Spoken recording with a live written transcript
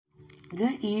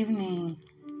Good evening.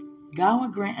 God will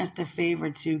grant us the favor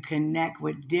to connect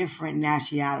with different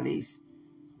nationalities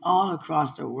all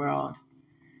across the world.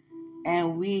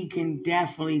 And we can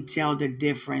definitely tell the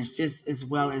difference just as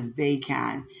well as they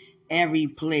can. Every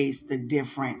place, the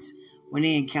difference when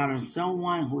they encounter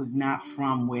someone who is not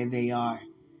from where they are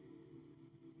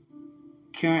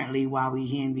currently while we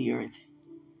here in the earth.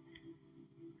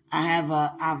 I have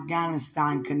a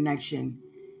Afghanistan connection,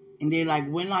 and they're like,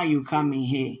 when are you coming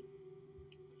here?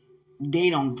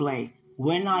 They don't play.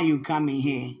 When are you coming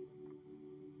here?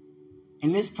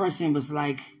 And this person was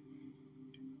like,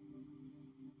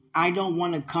 I don't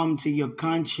want to come to your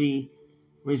country,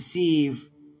 receive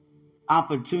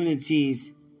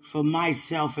opportunities for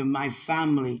myself and my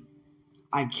family.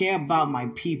 I care about my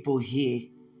people here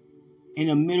in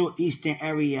the Middle Eastern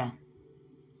area.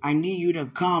 I need you to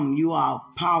come. You are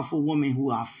a powerful woman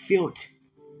who are filled.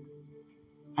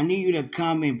 I need you to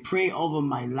come and pray over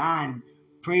my land,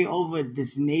 pray over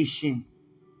this nation,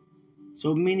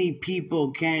 so many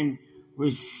people can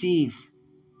receive,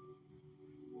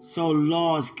 so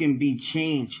laws can be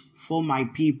changed for my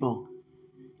people.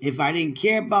 If I didn't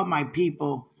care about my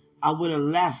people, I would have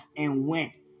left and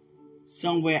went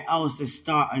somewhere else to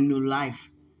start a new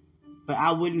life. But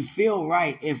I wouldn't feel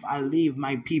right if I leave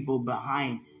my people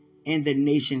behind in the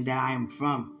nation that I am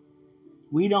from.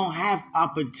 We don't have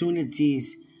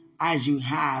opportunities as you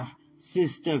have,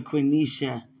 Sister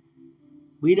Quenisha.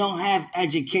 We don't have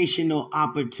educational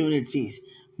opportunities,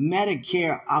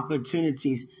 Medicare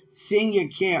opportunities, senior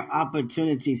care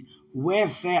opportunities,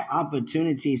 welfare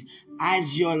opportunities,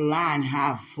 as your line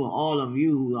have for all of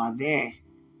you who are there,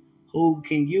 who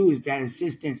can use that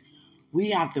assistance.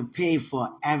 We have to pay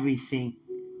for everything.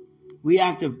 We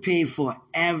have to pay for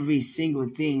every single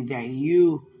thing that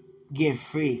you get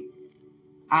free.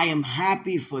 I am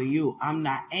happy for you. I'm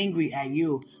not angry at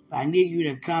you, but I need you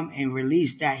to come and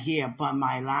release that here upon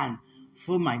my land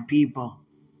for my people.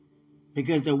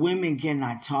 Because the women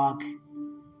cannot talk.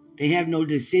 They have no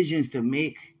decisions to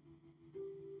make.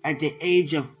 At the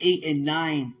age of 8 and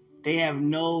 9, they have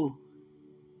no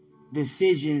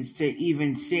decisions to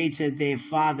even say to their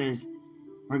fathers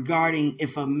regarding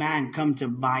if a man come to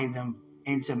buy them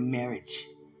into marriage.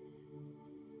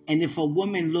 And if a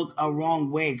woman look a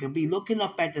wrong way, could be looking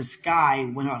up at the sky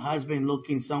when her husband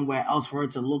looking somewhere else for her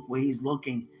to look where he's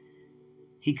looking,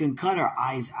 he can cut her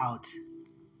eyes out.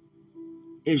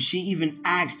 If she even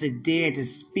asks to dare to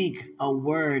speak a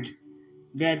word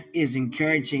that is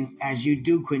encouraging, as you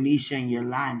do, Quenisha, in your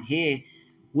line here,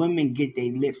 women get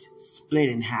their lips split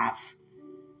in half.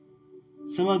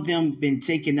 Some of them been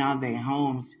taken out of their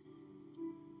homes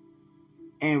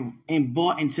and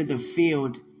brought into the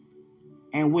field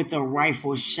and with a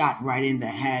rifle shot right in the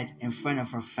head in front of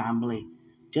her family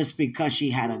just because she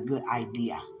had a good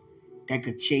idea that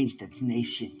could change this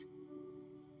nation.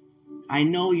 I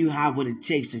know you have what it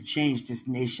takes to change this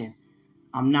nation.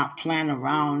 I'm not playing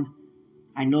around.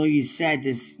 I know you said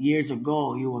this years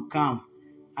ago you would come.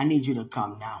 I need you to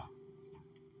come now.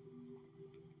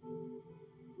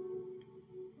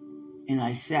 And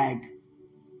I said,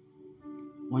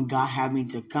 when God had me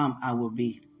to come, I will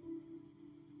be.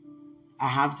 I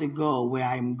have to go where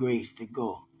I am graced to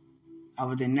go.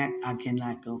 Other than that, I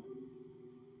cannot go.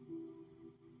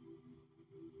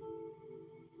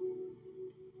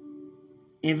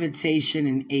 Invitation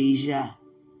in Asia.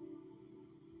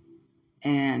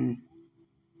 And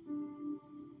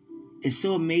it's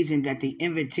so amazing that the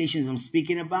invitations I'm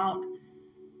speaking about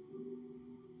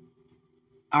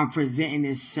are presenting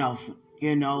itself,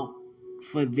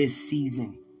 for this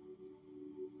season.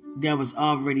 That was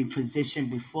already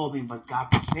positioned before me, but God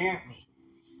prepared me.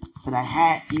 But I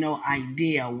had no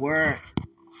idea, word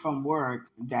from word,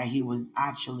 that He was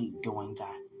actually doing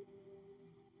that.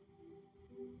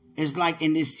 It's like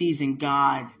in this season,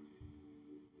 God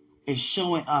is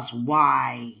showing us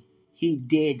why He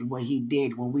did what He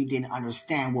did when we didn't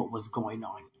understand what was going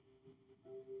on.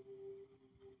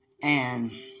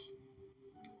 And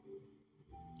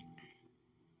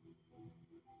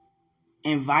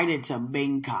invited to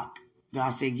Bangkok. God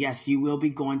said, yes, you will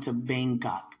be going to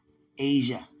Bangkok,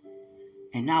 Asia.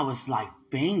 And I was like,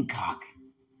 Bangkok?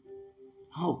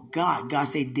 Oh, God. God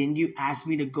said, didn't you ask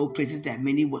me to go places that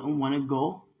many wouldn't want to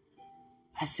go?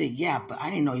 I said, yeah, but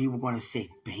I didn't know you were going to say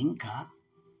Bangkok.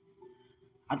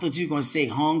 I thought you were going to say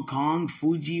Hong Kong,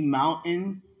 Fuji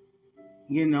Mountain,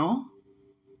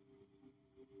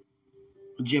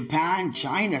 Japan,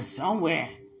 China, somewhere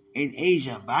in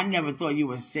Asia. But I never thought you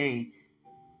would say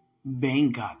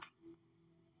Bangkok.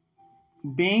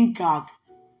 Bangkok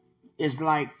is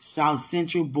like South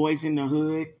Central, Boys in the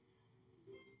Hood,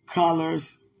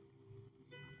 Colors,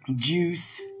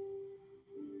 Juice,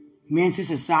 Men's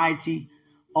Society,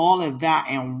 all of that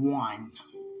in one,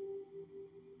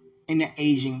 in the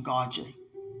Asian culture.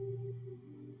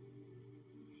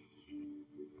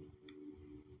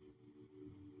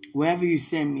 Wherever you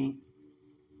send me,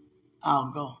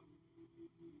 I'll go.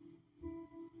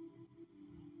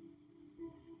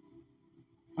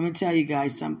 I'm going to tell you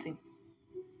guys something.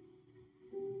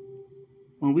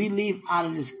 When we leave out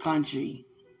of this country,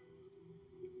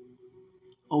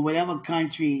 or whatever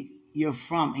country you're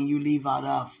from and you leave out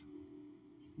of,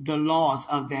 the laws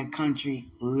of that country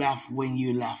left when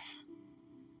you left.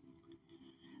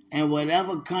 And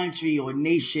whatever country or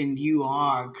nation you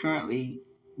are currently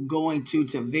going to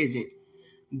visit,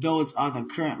 those are the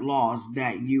current laws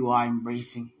that you are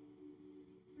embracing.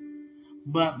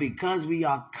 But because we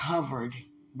are covered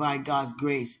by God's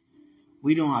grace,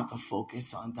 we don't have to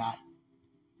focus on that.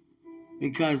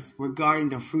 Because regarding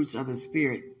the fruits of the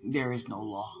Spirit, there is no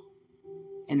law.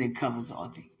 And it covers all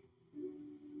things.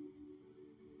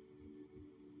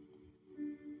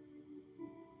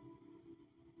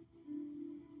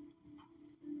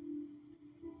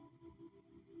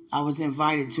 I was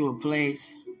invited to a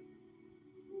place,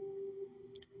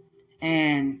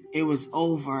 and it was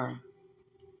over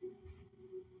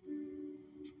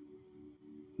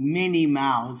many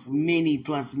miles, many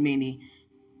plus many.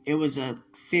 It was a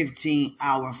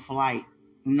 15-hour flight,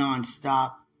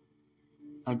 nonstop,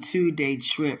 a 2-day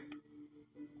trip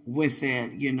with a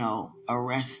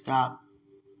rest stop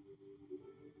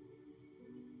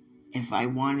if I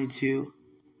wanted to.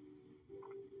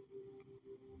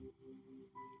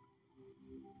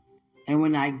 And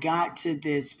when I got to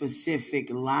this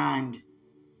specific land,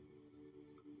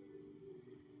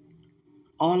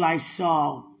 all I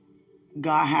saw,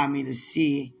 God had me to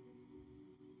see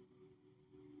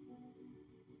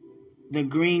the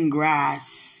green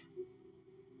grass,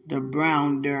 the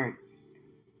brown dirt.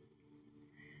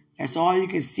 That's all you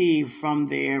can see from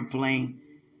the airplane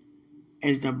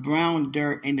is the brown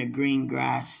dirt and the green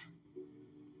grass,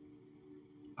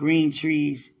 green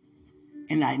trees.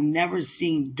 And I'd never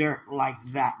seen dirt like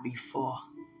that before.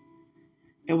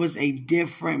 It was a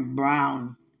different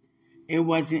brown. It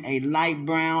wasn't a light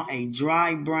brown, a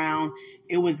dry brown.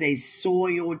 It was a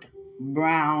soiled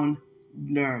brown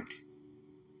dirt.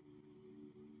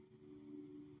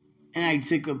 And I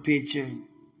took a picture.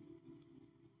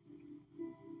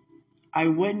 I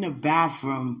went in the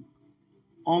bathroom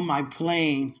on my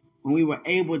plane when we were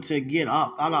able to get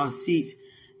up out of our seats,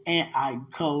 and I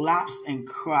collapsed and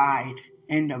cried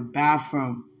in the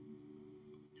bathroom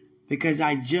because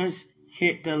I just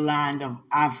hit the land of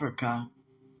Africa.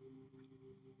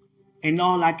 And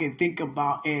all I can think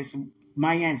about is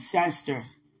my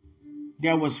ancestors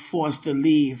that was forced to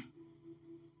leave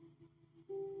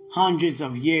hundreds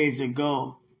of years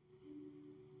ago,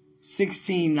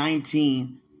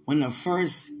 1619, when the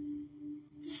first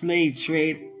slave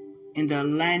trade in the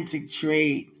Atlantic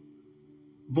trade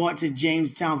brought to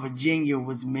Jamestown, Virginia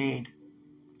was made.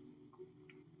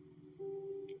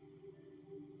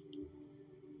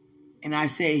 And I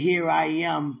say, here I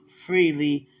am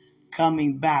freely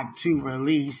coming back to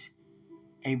release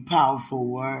a powerful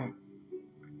word.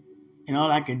 And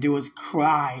all I could do is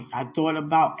cry. I thought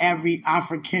about every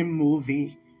African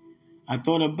movie. I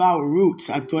thought about Roots.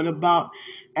 I thought about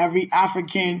every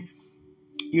African,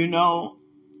 thought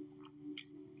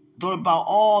about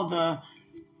all the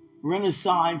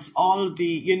Renaissance, all of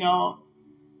the,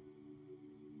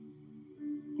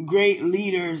 great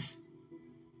leaders,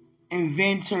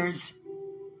 inventors,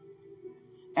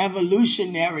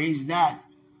 evolutionaries that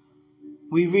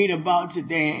we read about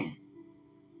today,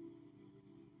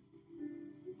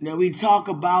 that we talk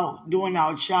about during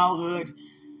our childhood,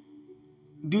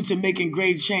 due to making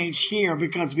great change here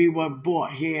because we were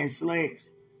bought here as slaves.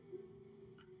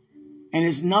 And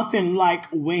it's nothing like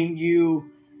when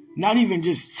you not even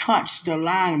just touch the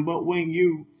land, but when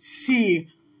you see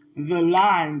the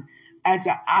land as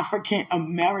an African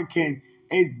American,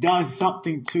 it does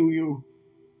something to you.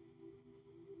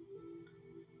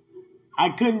 I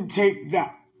couldn't take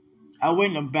that. I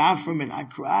went in the bathroom and I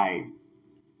cried.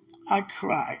 I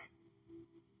cried.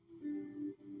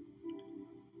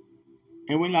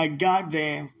 And when I got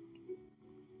there,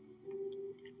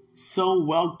 so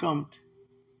welcomed.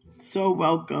 So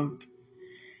welcomed.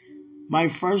 My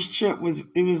first trip was a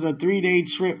 3-day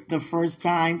trip the first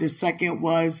time. The second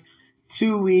was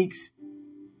 2 weeks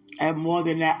and more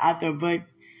than that after. But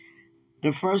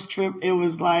the first trip, it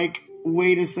was like,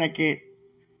 wait a second.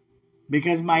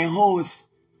 Because my host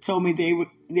told me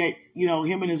that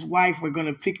him and his wife were going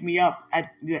to pick me up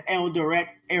at the Eldoret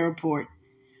airport.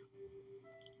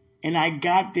 And I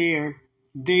got there.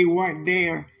 They weren't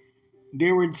there.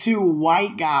 there were two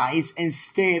white guys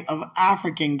instead of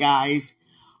African guys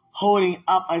holding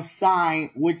up a sign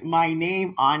with my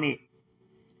name on it.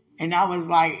 And I was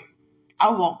like,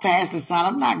 I walked past the sign.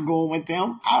 I'm not going with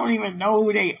them. I don't even know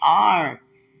who they are.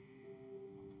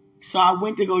 So I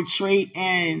went to go trade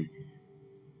in.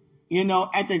 You know,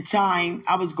 at the time,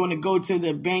 I was going to go to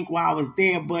the bank while I was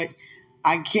there, but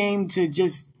I came to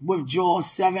just withdraw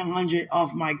 $700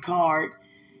 off my card.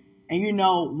 And you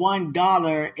know,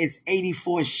 $1 is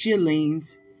 84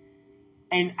 shillings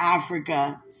in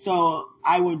Africa. So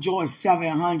I withdrew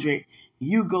 700.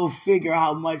 You go figure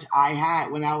how much I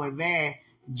had when I was there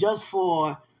just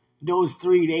for those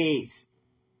 3 days.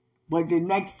 But the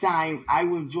next time I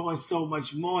withdraw so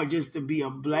much more just to be a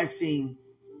blessing.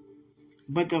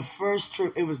 But the first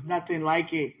trip, it was nothing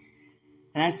like it.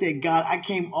 And I said, God, I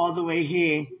came all the way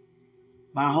here.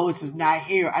 My host is not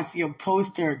here. I see a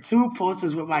poster, 2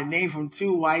 posters with my name from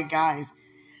 2 white guys.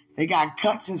 They got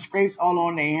cuts and scrapes all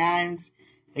on their hands.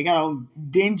 They got on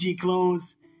dingy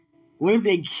clothes. What if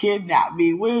they kidnap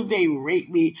me? What if they rape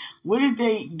me? What if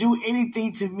they do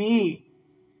anything to me?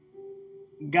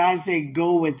 God said,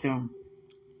 go with them.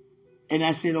 And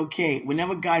I said, okay.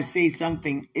 Whenever God says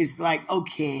something, it's like,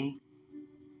 okay.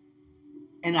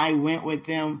 And I went with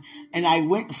them. And I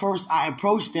went first, I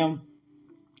approached them.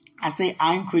 I say,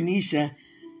 I'm Quenisha.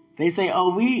 They say,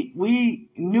 oh, we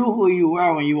knew who you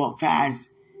were when you walked past.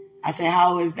 I say,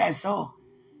 how is that so?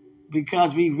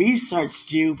 Because we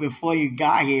researched you before you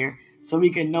got here so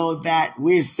we can know that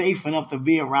we're safe enough to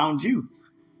be around you.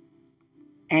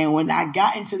 And when I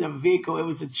got into the vehicle, it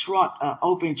was a truck, an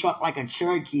open truck like a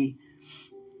Cherokee,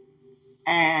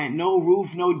 and no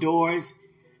roof, no doors.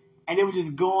 And it was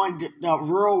just going the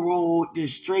rural road,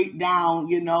 just straight down,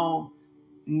 you know,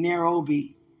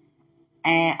 Nairobi.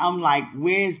 And I'm like,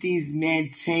 where's these men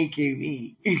taking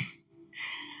me?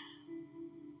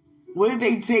 What if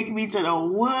they take me to the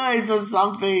woods or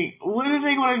something? What are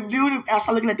they going to do to me? I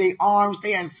started looking at their arms.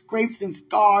 They had scrapes and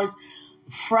scars,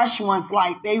 fresh ones.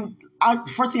 Like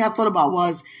first thing I thought about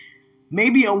was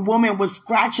maybe a woman was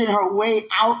scratching her way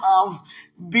out of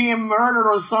being murdered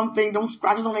or something. Those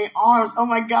scratches on their arms. Oh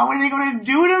my God, what are they going to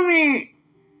do to me?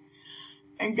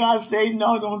 And God said,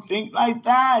 no, don't think like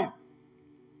that.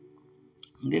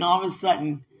 And then all of a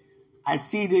sudden, I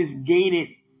see this gated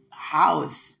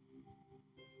house.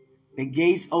 The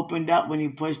gates opened up when he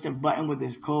pushed the button with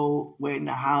his code, went in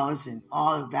the house and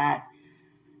all of that.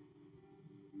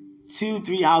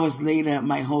 2-3 hours later,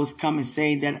 my host come and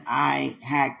say that I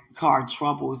had car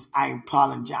troubles. I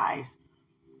apologize.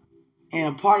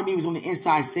 And a part of me was on the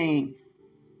inside saying,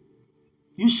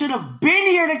 you should have been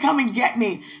here to come and get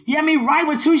me. You had me ride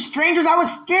with 2 strangers. I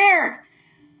was scared.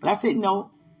 But I said, no.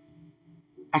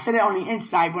 I said it on the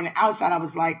inside, but on the outside, I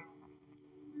was like,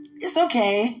 it's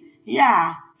okay.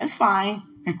 Yeah, it's fine.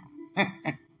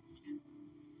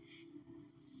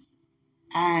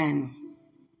 And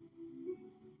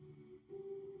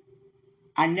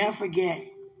I never forget,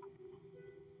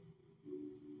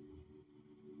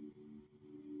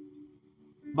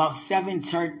 about 7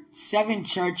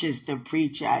 churches to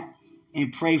preach at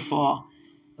and pray for,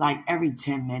 like every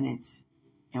 10 minutes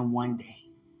in one day.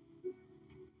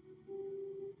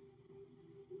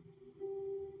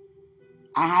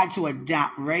 I had to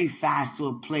adapt very fast to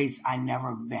a place I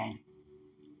never been.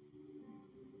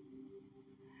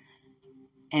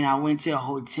 And I went to a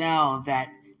hotel that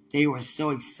they were so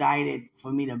excited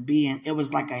for me to be in. It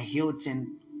was like a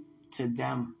Hilton to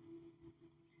them.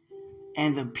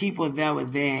 And the people that were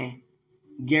there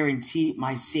guaranteed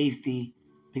my safety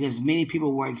because many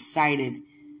people were excited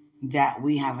that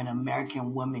we have an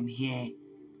American woman here.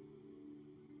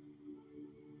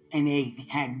 And they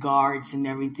had guards and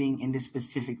everything in this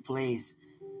specific place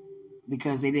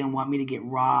because they didn't want me to get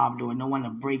robbed or no one to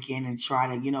break in and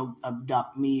try to, you know,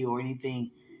 abduct me or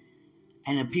anything.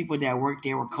 And the people that worked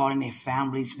there were calling their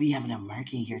families. We have an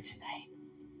American here tonight.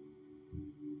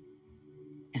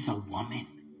 It's a woman.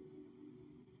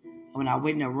 When I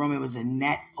went in the room, it was a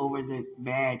net over the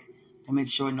bed to make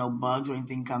sure no bugs or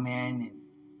anything come in.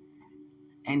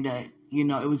 And you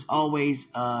know, it was always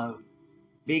a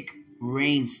big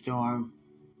rainstorm.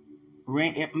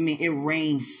 It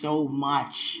rained so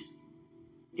much.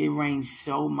 It rained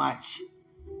so much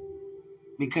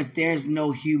because there's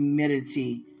no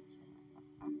humidity.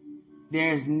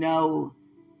 There's no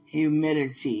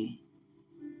humidity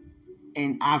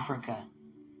in Africa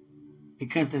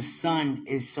because the sun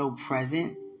is so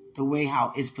present, the way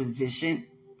how it's positioned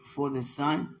for the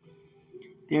sun,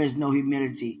 there's no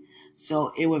humidity.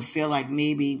 So it would feel like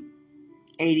maybe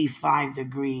 85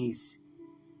 degrees,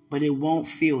 but it won't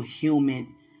feel humid.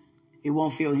 It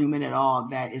won't feel humid at all.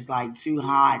 That it's like too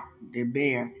hot to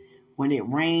bear. When it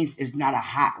rains, it's not a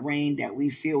hot rain that we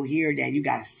feel here that you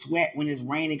got to sweat when it's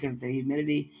raining because the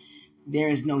humidity. There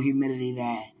is no humidity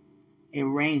there. It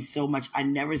rains so much. I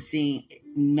never seen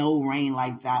no rain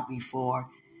like that before.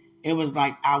 It was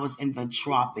like I was in the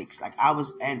tropics. Like I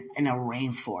was in a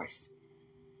rainforest.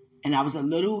 And I was a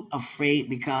little afraid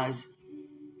because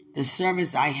the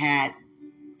service I had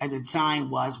at the time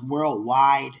was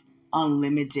worldwide,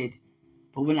 unlimited.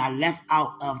 But when I left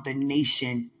out of the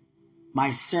nation, my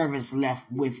service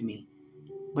left with me.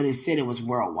 But it said it was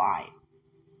worldwide,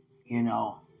 you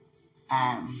know.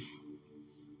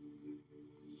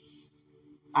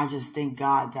 I just thank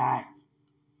God that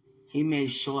He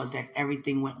made sure that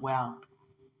everything went well.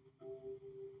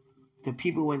 The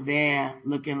people were there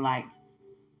looking like,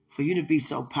 for you to be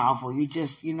so powerful, you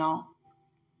just, you're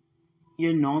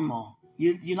normal.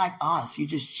 You're like us. You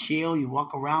just chill. You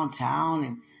walk around town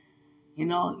and,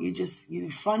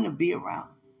 you're fun to be around.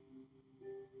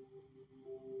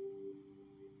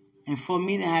 And for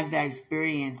me to have that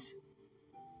experience,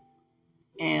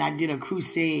 and I did a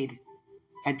crusade.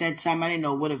 At that time, I didn't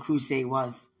know what a crusade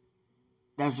was.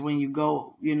 That's when you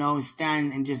go,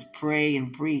 stand and just pray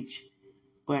and preach.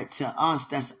 But to us,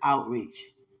 that's outreach,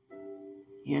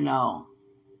 a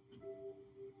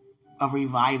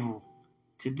revival.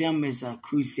 To them, it's a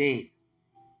crusade.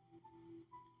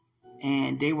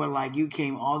 And they were like, you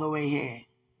came all the way here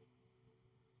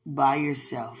by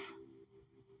yourself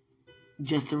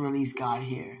just to release God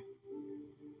here.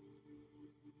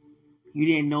 You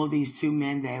didn't know these two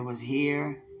men that was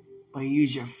here, but you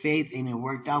used your faith and it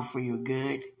worked out for your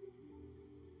good.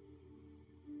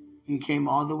 You came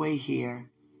all the way here,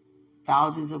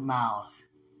 thousands of miles,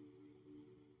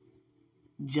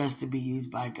 just to be used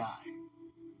by God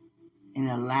in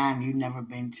a land you've never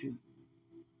been to.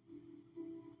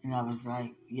 And I was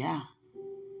like, yeah,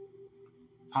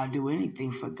 I'll do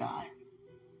anything for God.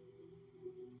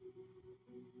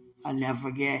 I'll never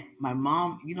forget my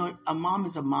mom. A mom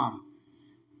is a mom.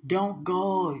 Don't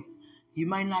go. You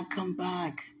might not come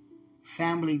back.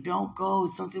 Family, don't go.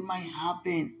 Something might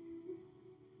happen.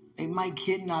 They might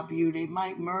kidnap you. They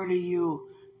might murder you.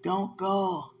 Don't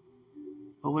go.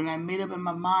 But when I made up in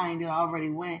my mind that I already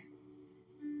went,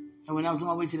 and when I was on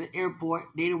my way to the airport,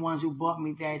 they the ones who bought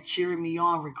me that, cheering me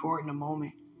on, recording the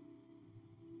moment.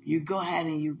 You go ahead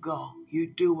and you go.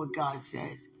 You do what God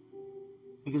says.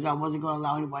 Because I wasn't going to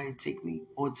allow anybody to take me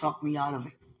or talk me out of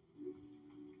it.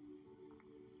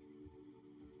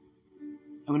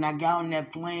 And when I got on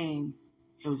that plane,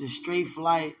 it was a straight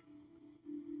flight.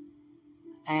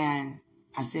 And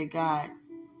I said, God,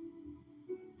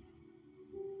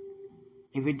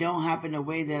 if it don't happen the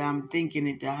way that I'm thinking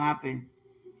it to happen,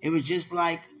 it was just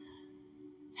like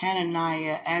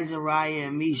Hananiah, Azariah,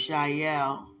 and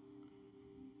Mishael,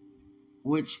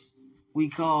 which we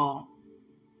call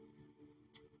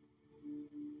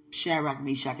Shadrach,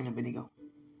 Meshach, and Abednego.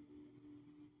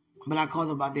 But I call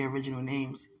them by their original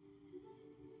names.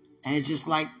 And it's just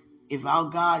like, if our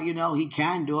God, He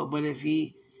can do it, but if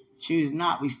He choose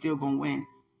not, we still gonna win.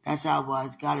 That's how it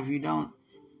was. God, if you don't,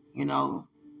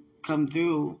 come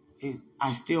through,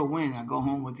 I still win. I go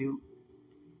home with you.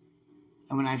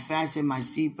 And when I fastened my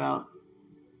seatbelt,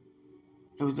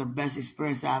 it was the best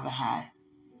experience I ever had.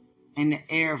 In the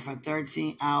air for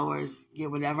 13 hours,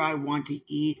 get whatever I want to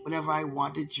eat, whatever I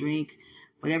want to drink,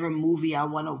 whatever movie I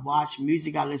want to watch,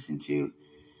 music I listen to.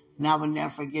 And I will never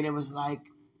forget, it was like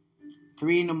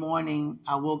 3 a.m.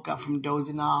 I woke up from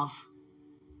dozing off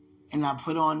and I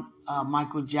put on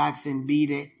Michael Jackson,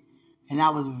 Beat It. And I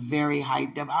was very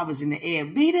hyped up. I was in the air,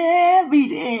 beat it,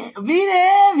 beat it, beat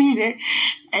it, beat it.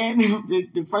 And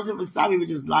the person beside me was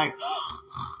just like,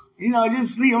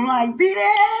 just sleep. I'm like, beat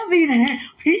it, beat it,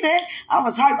 beat it. I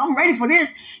was hyped. I'm ready for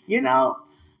this.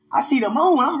 I see the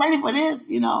moon. I'm ready for this.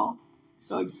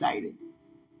 So excited.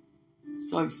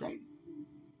 So excited.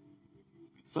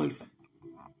 So excited.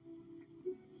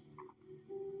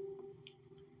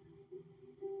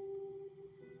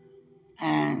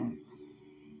 And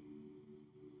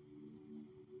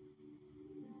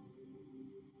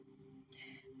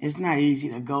it's not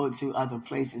easy to go to other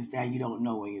places that you don't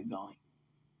know where you're going.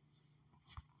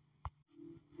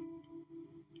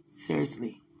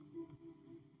 Seriously.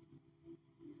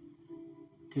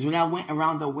 Because when I went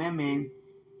around the women,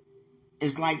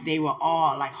 it's like they were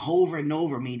all like hovering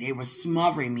over me. They were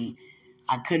smothering me.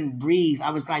 I couldn't breathe.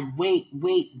 I was like, wait,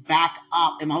 back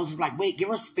up. And my host was like, wait, give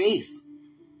her space.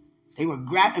 They were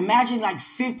imagine like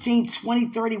 15, 20,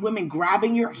 30 women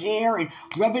grabbing your hair and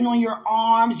rubbing on your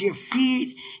arms, your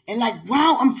feet. And like,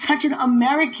 wow, I'm touching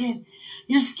American.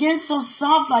 Your skin's so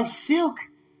soft like silk.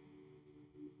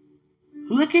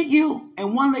 Look at you.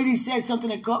 And one lady said something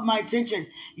that caught my attention.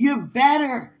 You're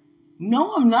better.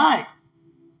 No, I'm not.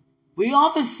 We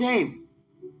all the same.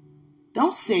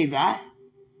 Don't say that.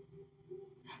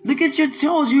 Look at your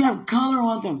toes. You have color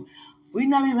on them. We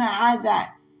never even had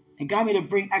that. It got me to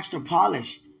bring extra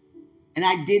polish. And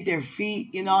I did their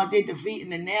feet. You know, I did the feet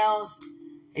and the nails.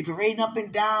 They parading up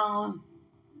and down.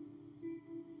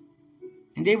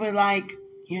 And they were like,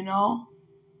 you know,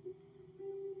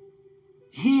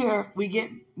 here we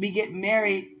get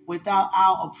married without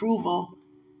our approval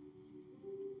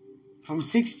from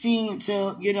 16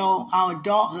 to, you know, our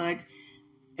adulthood.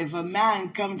 If a man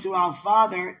come to our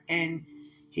father and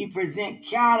he present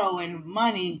cattle and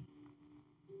money,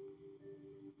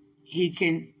 he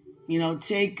can, you know,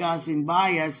 take us and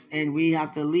buy us, and we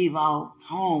have to leave our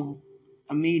home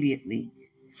immediately.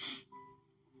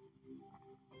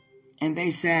 And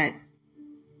they said,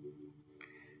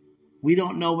 we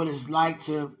don't know what it's like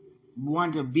to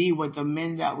want to be with the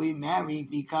men that we marry,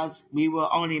 because we were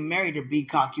only married to be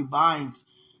concubines,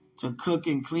 to cook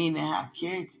and clean and have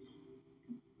kids,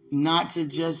 not to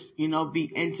just, you know,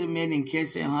 be intimate and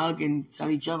kiss and hug and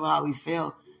tell each other how we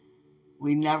feel.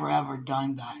 We never ever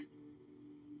done that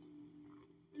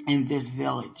in this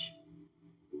village.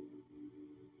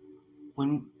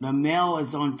 When the male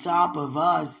is on top of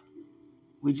us,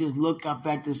 we just look up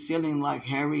at the ceiling like,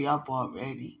 hurry up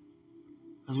already.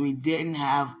 Because we didn't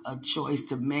have a choice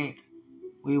to make.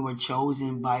 We were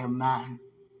chosen by a man.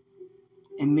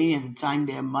 And many of the time,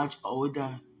 they're much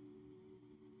older.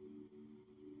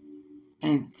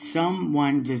 And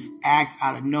someone just asks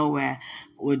out of nowhere,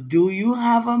 well, do you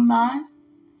have a man?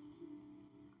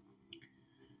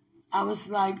 I was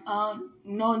like,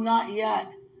 no, not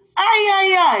yet.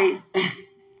 Ay.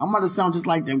 I'm going to sound just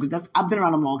like them, because I've been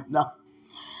around them long enough.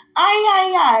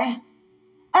 Ay.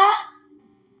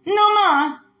 No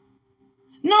man.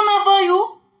 No man for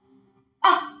you.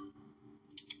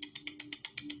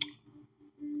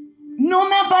 No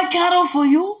man buy cattle for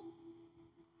you.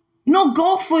 No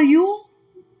goat for you.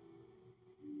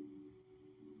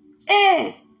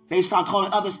 Hey. They start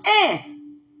calling others, hey,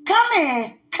 come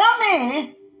here.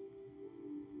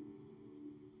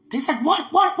 They said, what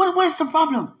is the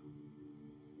problem?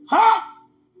 Huh?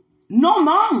 No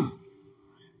man.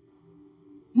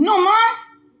 No man?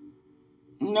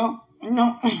 No,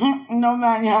 no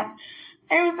man yet.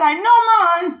 It was like, no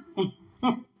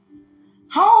man.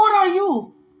 How old are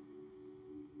you?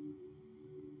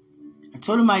 I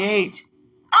told him my age.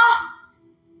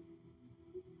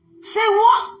 Say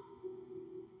what?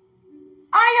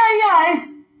 Ay.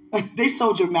 They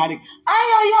so dramatic.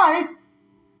 Ay.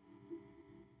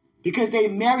 Because they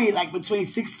married like between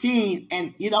 16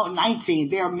 and, 19.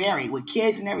 They're married with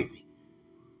kids and everything.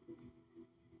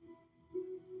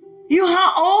 You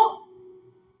how old?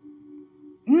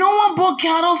 No one bought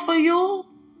cattle for you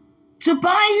to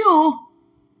buy you.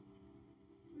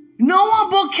 No one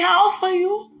bought cow for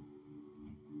you.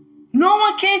 No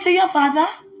one came to your father.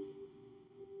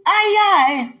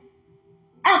 Ay.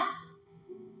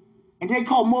 And they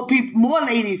called more people, more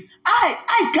ladies. Ay,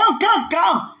 come.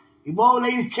 And more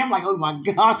ladies came like, oh my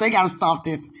gosh, they gotta stop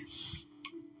this.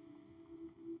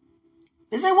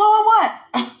 They say, what?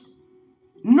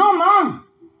 No man.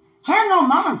 Her no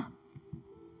man.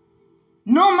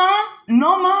 No man.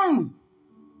 No man.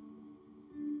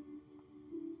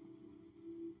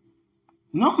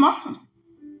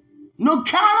 No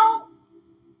cattle.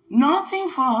 Nothing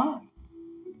for her.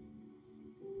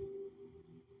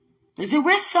 They say,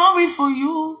 we're sorry for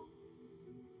you.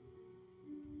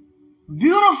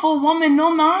 Beautiful woman,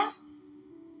 no man.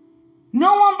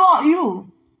 No one bought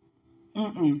you.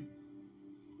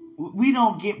 We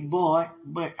don't get bored,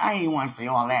 but I ain't want to say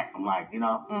all that. I'm like,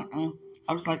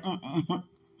 I was like,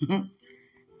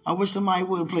 I wish somebody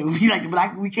would play with me like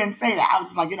that, but we can't say that. I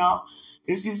was like,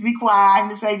 let's just be quiet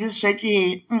and say, just shake your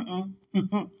head.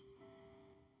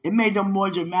 It made them more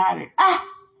dramatic.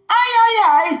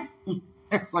 Ay.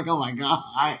 It's like, oh my God.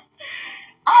 Ay.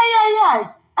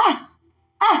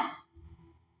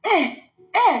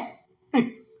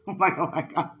 I'm like, oh my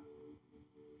God.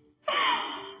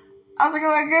 I was like,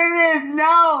 oh my goodness,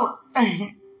 no.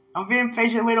 I'm being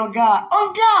patient with on God.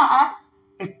 On God?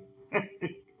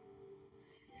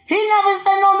 He never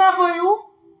said no man for you.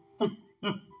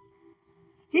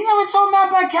 He never told me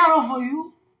about cattle for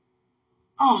you.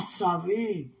 Oh,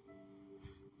 sorry.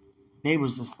 They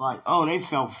was just like, oh, they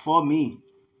felt for me.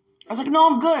 I was like, no,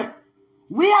 I'm good.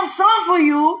 We have sons for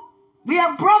you. We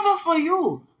have brothers for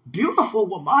you. Beautiful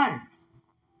woman.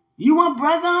 You want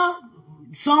brother,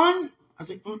 son? I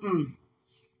said,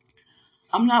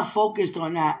 I'm not focused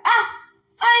on that.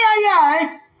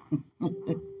 Ay.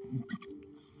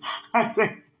 I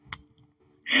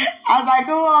was like,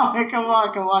 come on, come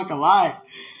on, come on, come on.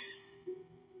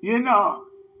 You know,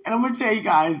 and I'm going to tell you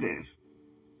guys this.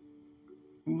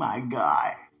 My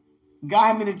God. God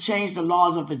had me to change the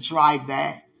laws of the tribe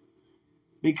there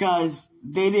because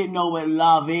they didn't know what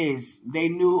love is. They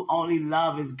knew only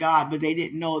love is God, but they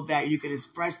didn't know that you could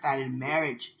express that in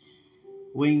marriage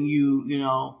when you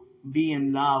know, be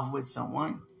in love with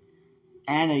someone.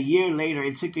 And a year later,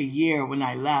 it took a year when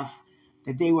I left,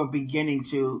 that they were beginning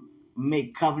to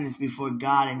make covenants before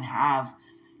God and have,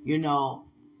 you know,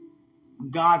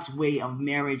 God's way of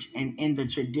marriage and in the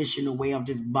traditional way of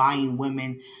just buying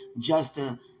women just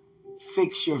to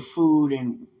fix your food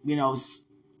and, you know,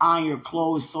 iron your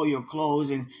clothes, sew your clothes,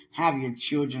 and have your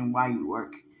children while you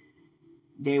work.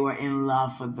 They were in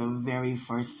love for the very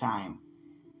first time.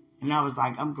 And I was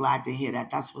like, I'm glad to hear that.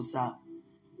 That's what's up.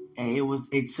 And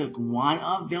it took one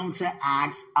of them to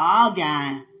ask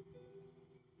again,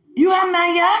 you have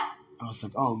met yet? I was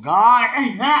like, oh God.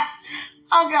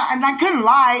 Oh God. And I couldn't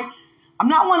lie. I'm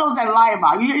not one of those that lie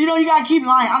about it. You know, you gotta keep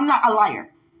lying. I'm not a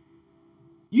liar.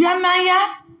 You have met yet?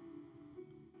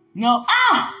 No.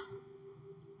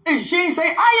 And she didn't say,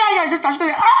 yeah. This time she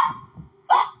said,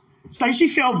 It's like she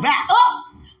fell back.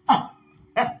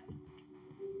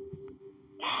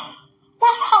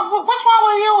 What's wrong? What's wrong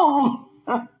with you?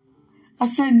 I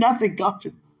said nothing, God.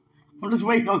 I'm just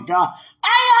waiting on God.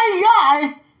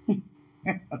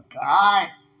 God.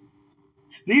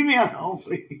 Leave me alone,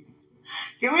 please.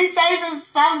 Can we change the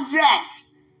subject?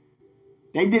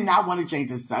 They did not want to change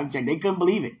the subject. They couldn't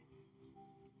believe it.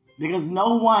 Because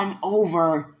no one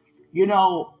over, you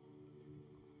know,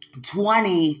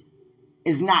 20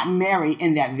 is not married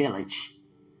in that village.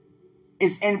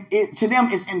 To them,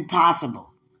 it's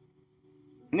impossible.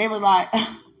 And they were like,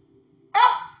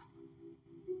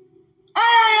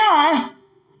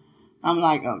 I'm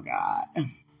like, oh God.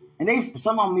 And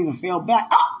some of them even fell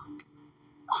back.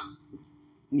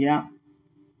 Yeah.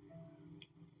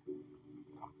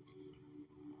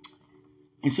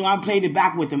 And so I played it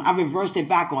back with them. I reversed it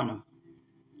back on them.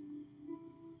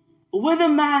 We're the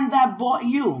man that bought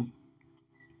you.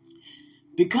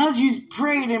 Because you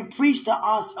prayed and preached to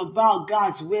us about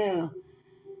God's will,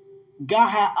 God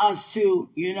had us to,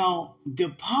 you know,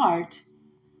 depart.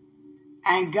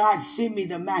 And God sent me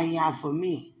the man he had for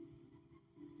me.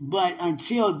 But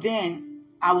until then,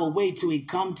 I will wait till he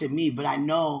come to me. But I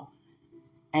know,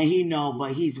 and he know,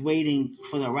 but he's waiting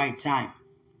for the right time.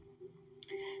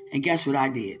 And guess what I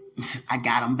did? I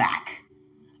got him back.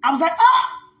 I was like,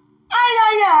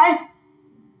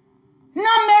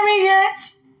 not married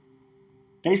yet.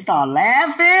 They started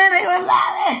laughing. They were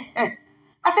laughing.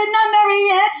 I said, not married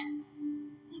yet.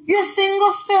 You're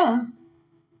single still.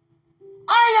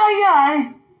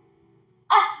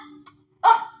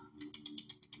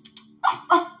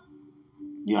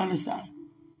 You understand?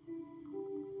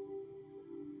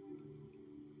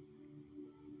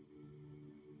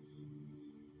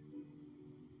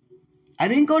 I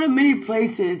didn't go to many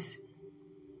places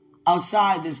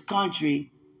outside this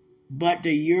country, but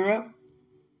to Europe.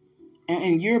 And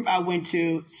in Europe, I went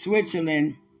to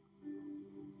Switzerland,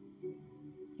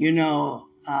 you know,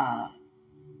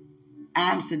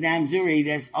 Amsterdam, Zurich,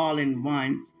 that's all in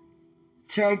one.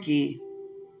 Turkey,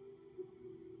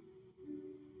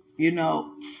 you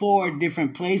know, 4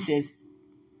 different places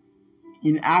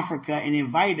in Africa, and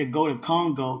invited to go to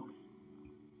Congo.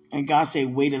 And God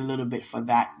said, wait a little bit for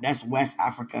that. That's West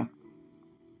Africa.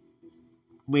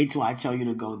 Wait till I tell you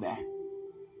to go there.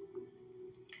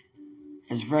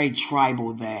 It's very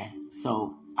tribal there.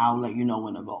 So I'll let you know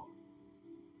when to go.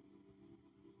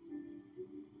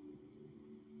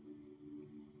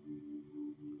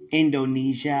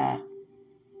 Indonesia.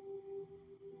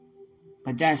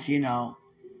 But that's, you know,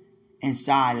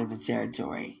 inside of the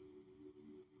territory.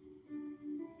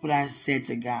 But I said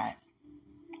to God,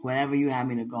 wherever you have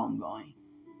me to go, I'm going.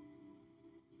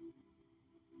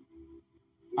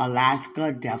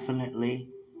 Alaska, definitely.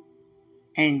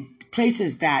 And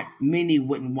places that many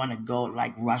wouldn't want to go,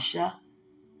 like Russia,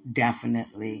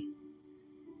 definitely.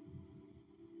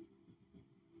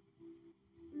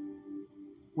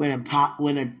 Where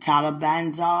the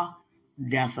Talibans are,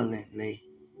 definitely.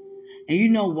 And you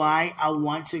know why I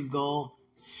want to go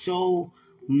so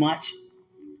much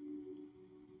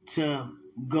to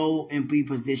go and be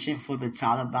positioned for the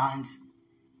Taliban?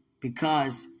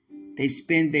 Because they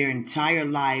spend their entire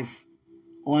life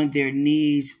on their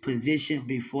knees, positioned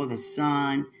before the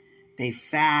sun. They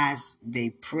fast, they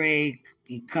pray,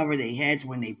 they cover their heads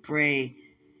when they pray.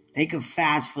 They could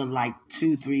fast for like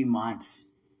 2-3 months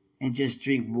and just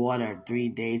drink water 3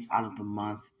 days out of the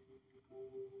month.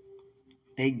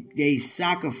 They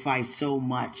sacrifice so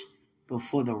much but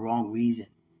for the wrong reason.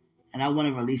 And I want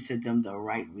to release to them the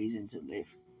right reason to live.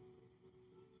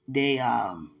 They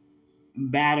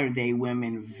batter their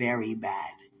women very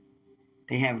bad.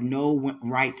 They have no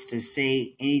rights to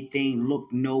say anything,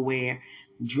 look nowhere,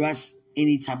 dress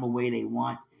any type of way they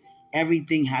want.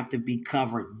 Everything have to be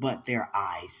covered but their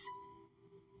eyes.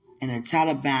 And the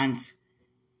Taliban's,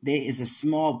 there is a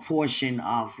small portion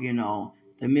of,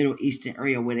 the Middle Eastern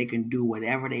area where they can do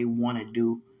whatever they want to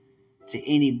do to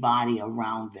anybody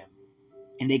around them.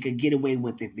 And they could get away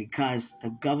with it because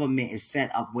the government is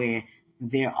set up where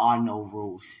there are no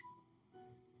rules.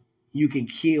 You can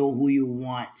kill who you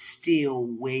want, steal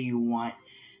where you want.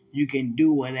 You can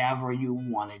do whatever you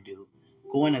want to do.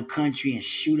 Go in a country and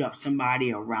shoot up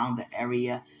somebody around the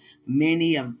area.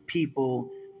 Many of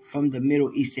people from the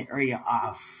Middle Eastern area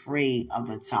are afraid of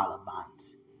the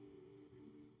Taliban.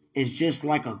 It's just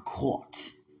like a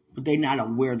cult, but they're not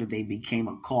aware that they became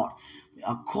a cult.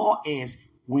 A cult is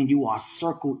when you are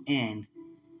circled in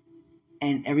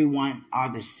and everyone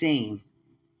are the same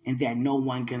and that no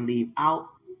one can leave out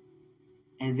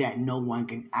and that no one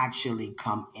can actually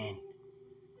come in.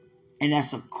 And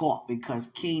that's a cult because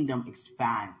kingdom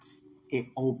expands. It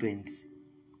opens.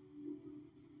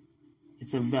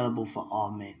 It's available for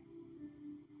all men.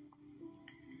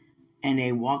 And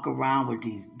they walk around with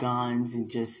these guns and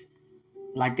just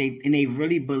they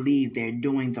really believe they're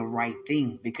doing the right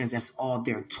thing because that's all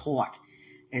they're taught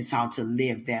is how to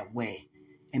live that way.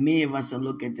 And many of us will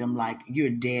look at them like,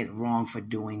 you're dead wrong for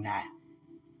doing that.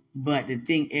 But the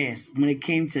thing is, when it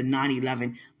came to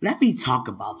 9/11, let me talk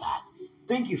about that.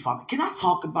 Thank you, Father. Can I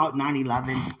talk about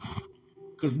 9/11?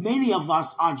 Because many of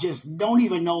us don't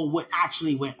even know what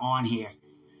actually went on here.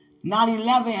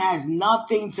 9/11 has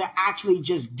nothing to actually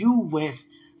just do with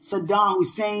Saddam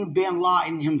Hussein bin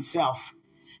Laden himself.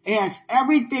 It has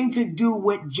everything to do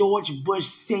with George Bush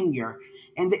Sr.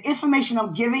 And the information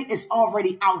I'm giving is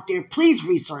already out there. Please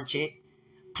research it.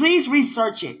 Please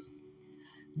research it.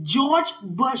 George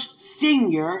Bush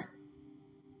Sr.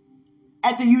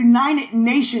 at the United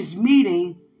Nations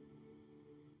meeting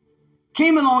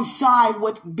came alongside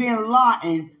with bin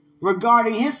Laden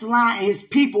regarding his land and his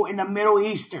people in the Middle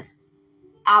Eastern,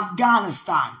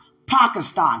 Afghanistan,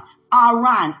 Pakistan,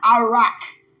 Iran, Iraq.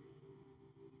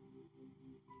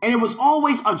 And it was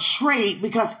always a trade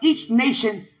because each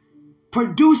nation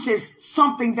produces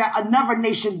something that another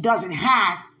nation doesn't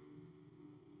have.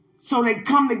 So they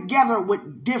come together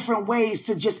with different ways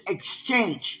to just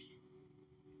exchange.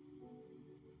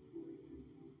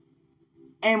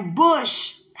 And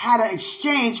Bush had an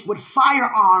exchange with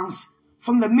firearms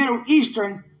from the Middle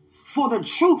Eastern for the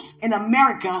troops in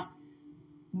America.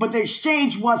 But the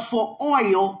exchange was for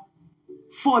oil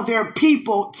for their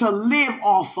people to live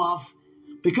off of,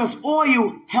 because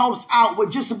oil helps out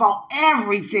with just about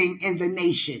everything in the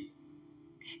nation.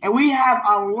 And we have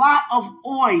a lot of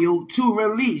oil to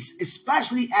release,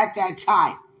 especially at that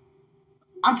time.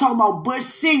 I'm talking about Bush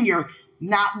Sr.,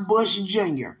 not Bush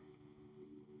Jr.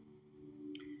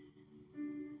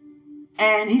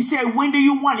 And he said, when do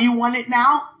you want it? You want it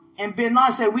now? And bin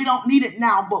Laden said, we don't need it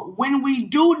now, but when we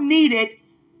do need it,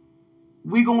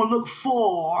 we're going to look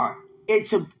for it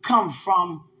to come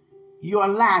from your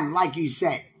land, like you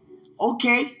said.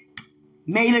 Okay,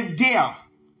 made a deal.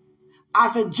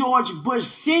 After George Bush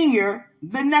Sr.,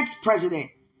 the next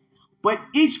president. But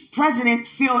each president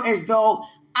feel as though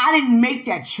I didn't make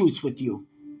that truce with you.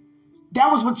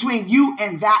 That was between you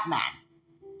and that man.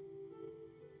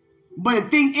 But the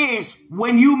thing is,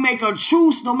 when you make a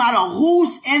truce, no matter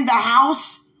who's in the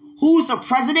house, who's the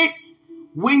president,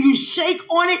 when you shake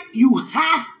on it, you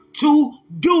have to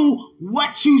do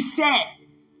what you said.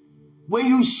 When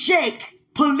you shake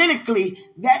politically,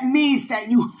 that means that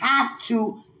you have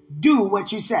to do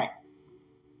what you said.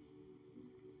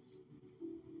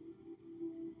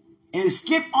 And it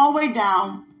skipped all the way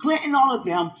down, Clinton, all of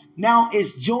them. Now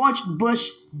it's George Bush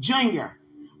Jr.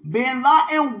 Bin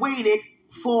Laden waited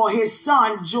for his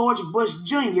son, George Bush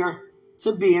Jr.,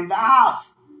 to be in the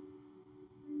house.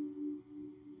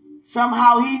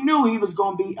 Somehow he knew he was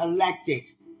going to be elected.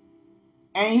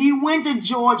 And he went to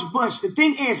George Bush. The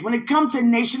thing is, when it comes to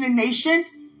nation to nation,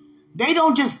 they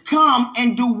don't just come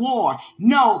and do war.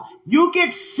 No, you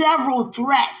get several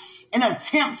threats and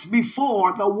attempts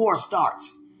before the war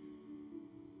starts.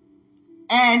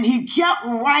 And he kept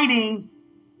writing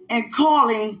and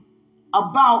calling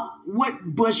about what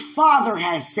Bush father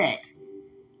had said.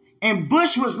 And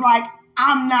Bush was like,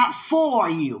 I'm not for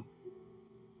you.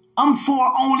 I'm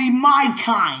for only my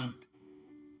kind,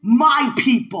 my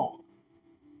people.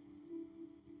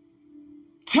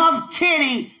 Tough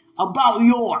titty about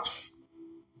yours.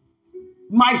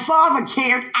 My father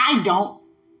cared, I don't.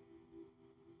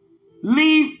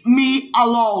 Leave me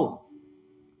alone.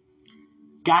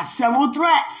 Got several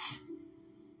threats.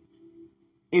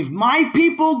 If my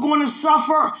people going to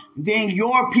suffer, then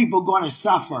your people going to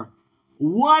suffer.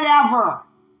 Whatever.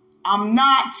 I'm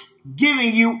not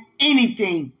giving you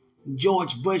anything,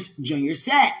 George Bush Jr.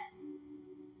 said.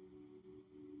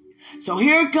 So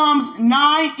here comes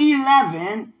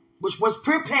 9/11, which was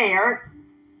prepared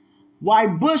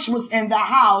while Bush was in the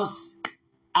House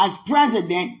as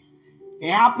president.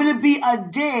 It happened to be a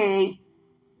day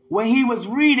when he was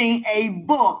reading a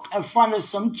book in front of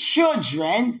some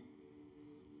children,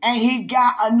 and he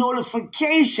got a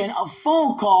notification, a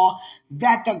phone call,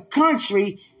 that the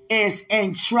country is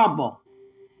in trouble.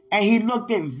 And he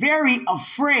looked very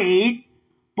afraid,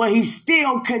 but he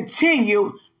still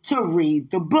continued to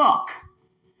read the book.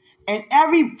 And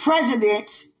every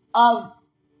president of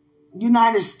the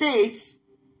United States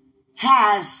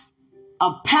has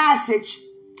a passage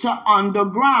to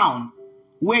underground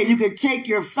where you could take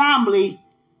your family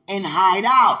and hide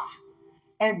out.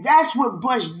 And that's what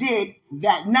Bush did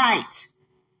that night,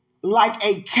 like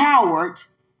a coward,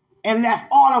 and left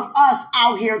all of us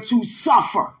out here to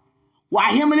suffer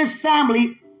while him and his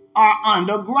family are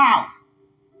underground.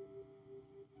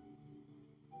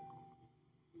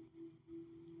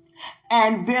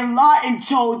 And Bin Laden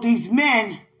told these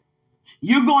men,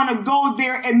 you're going to go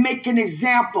there and make an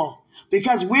example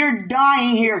because we're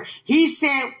dying here. He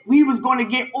said we was going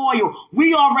to get oil.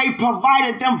 We already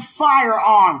provided them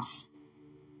firearms.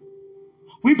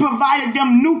 We provided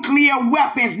them nuclear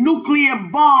weapons, nuclear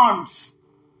bombs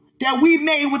that we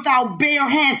made with our bare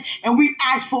hands. And we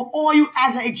asked for oil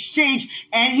as an exchange.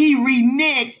 And he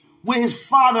reneged what his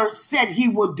father said he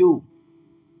would do.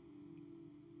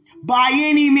 By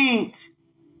any means.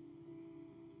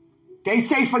 They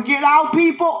say forget our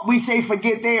people. We say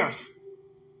forget theirs.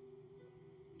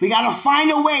 We got to find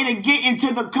a way to get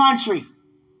into the country.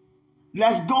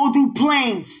 Let's go through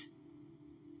planes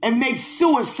and make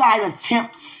suicide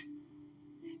attempts.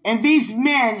 And these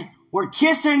men were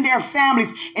kissing their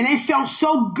families, and they felt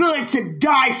so good to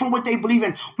die for what they believe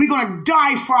in. We're going to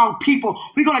die for our people.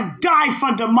 We're going to die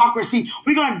for democracy.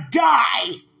 We're going to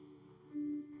die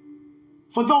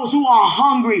for those who are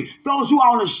hungry, those who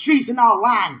are on the streets in our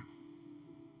land.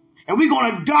 And we're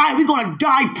going to die. We're going to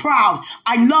die proud.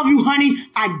 I love you, honey.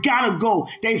 I got to go.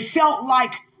 They felt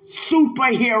like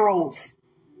superheroes.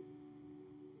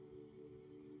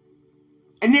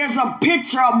 And there's a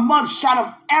picture, a mugshot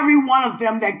of every one of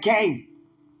them that came.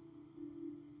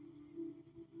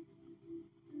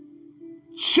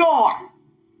 Sure.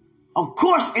 Of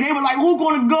course. And they were like, who's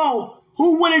going to go?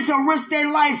 Who willing to risk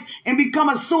their life and become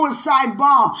a suicide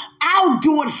bomb? I'll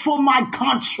do it for my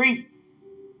country.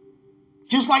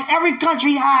 Just like every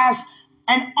country has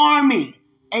an army,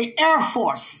 an air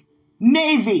force,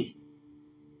 navy,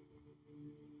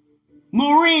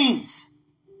 Marines.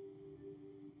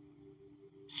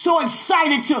 So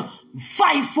excited to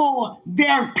fight for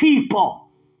their people.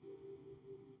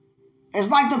 It's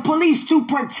like the police to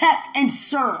protect and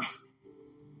serve.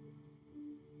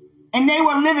 And they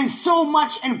were living so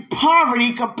much in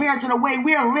poverty compared to the way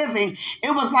we're living.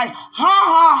 It was like, ha,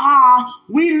 ha, ha,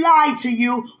 we lied to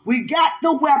you. We got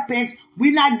the weapons.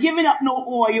 We're not giving up no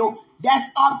oil. That's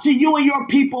up to you and your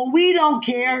people. We don't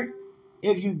care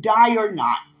if you die or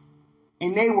not.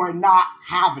 And they were not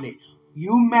having it.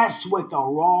 You mess with the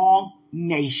wrong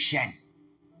nation.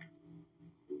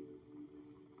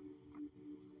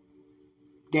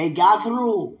 They got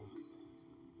through.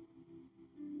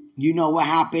 You know what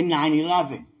happened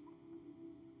 9/11.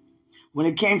 When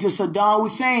it came to Saddam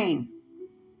Hussein,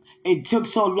 it took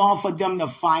so long for them to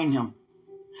find him.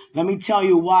 Let me tell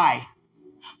you why.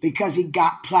 Because he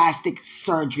got plastic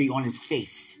surgery on his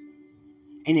face.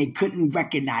 And they couldn't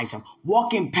recognize him.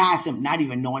 Walking past him, not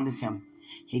even knowing it's him.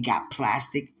 He got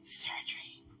plastic surgery.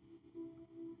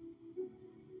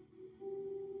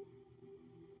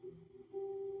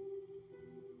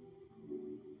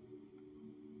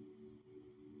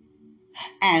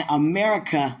 And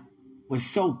America was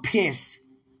so pissed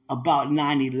about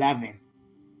 9/11.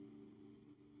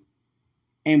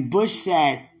 And Bush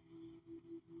said,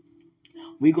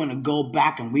 we're going to go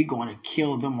back and we're going to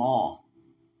kill them all.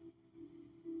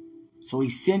 So he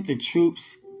sent the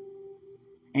troops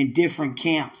in different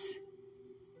camps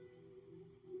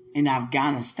in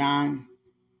Afghanistan,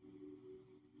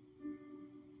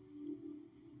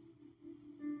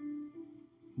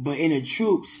 but in the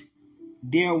troops,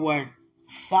 there were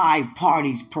 5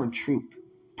 parties per troop,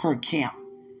 per camp.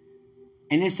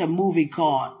 And it's a movie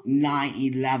called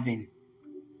 9/11.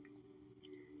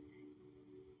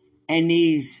 And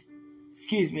these,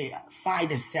 5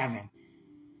 to 7.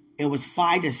 It was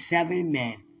 5 to 7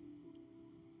 men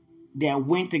that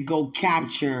went to go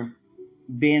capture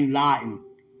bin Laden.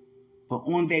 But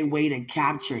on their way to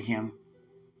capture him,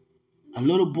 a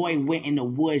little boy went in the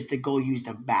woods to go use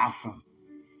the bathroom,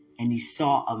 and he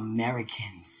saw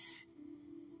Americans.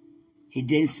 He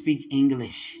didn't speak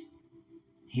English.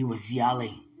 He was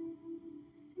yelling.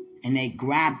 And they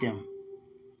grabbed him.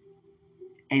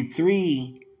 And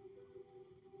 3,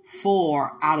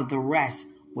 4 out of the rest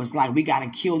was like, we got to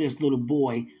kill this little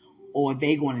boy or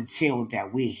they going to tell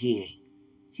that we're here.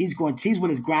 He's with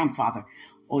his grandfather,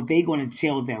 or they going to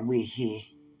tell that we're here.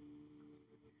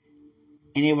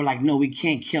 And they were like, no, we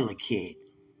can't kill a kid.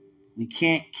 We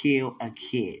can't kill a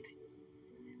kid.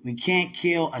 We can't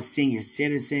kill a senior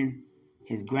citizen,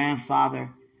 his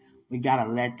grandfather. We got to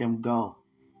let them go.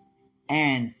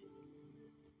 And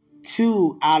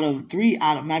 3 out of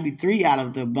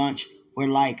the bunch were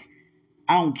like,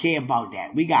 I don't care about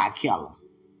that. We got to kill them.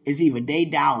 It's either they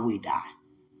die or we die.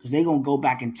 Because they're going to go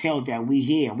back and tell that we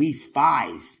here. We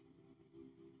spies.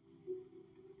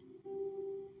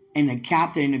 And the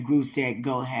captain in the group said,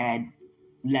 go ahead,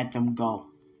 let them go.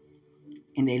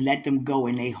 And they let them go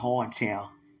in their hardtail.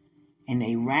 And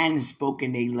they ran and spoke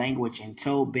in their language and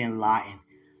told bin Laden,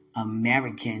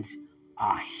 Americans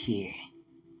are here.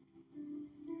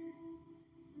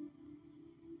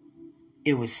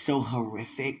 It was so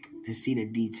horrific to see the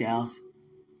details.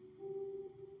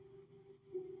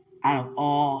 Out of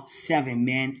all 7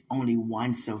 men, only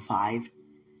 1 survived.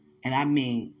 And I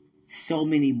mean, so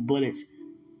many bullets.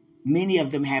 Many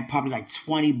of them had probably like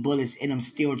 20 bullets in them,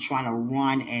 still trying to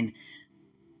run and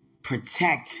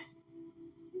protect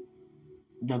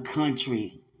the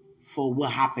country for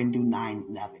what happened through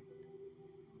 9/11.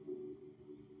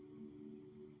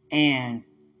 And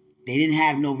they didn't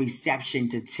have no reception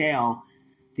to tell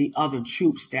the other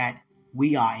troops that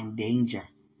we are in danger.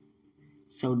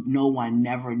 So no one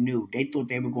never knew. They thought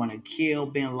they were going to kill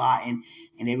bin Laden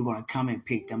and they were going to come and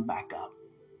pick them back up.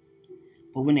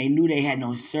 But when they knew they had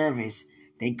no service,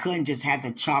 they couldn't just have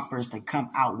the choppers to come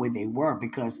out where they were,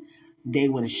 because they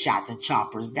would have shot the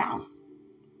choppers down.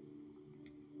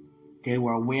 They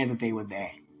were aware that they were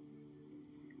there.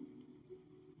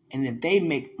 And if they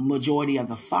make majority of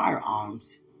the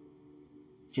firearms,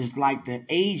 just like the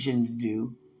Asians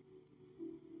do,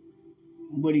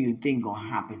 what do you think gonna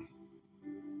happen?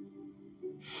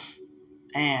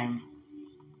 And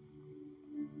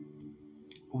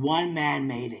one man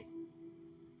made it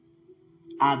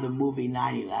out of the movie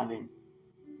 9/11.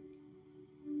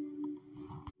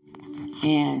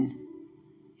 And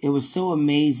it was so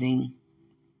amazing,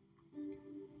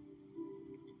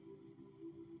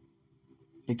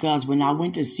 because when I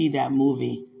went to see that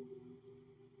movie,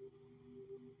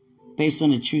 based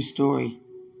on a true story,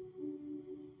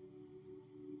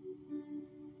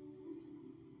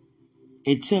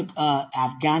 it took an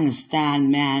Afghanistan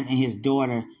man and his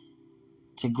daughter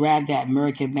to grab that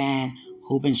American man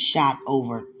who'd been shot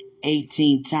over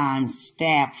 18 times,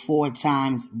 stabbed 4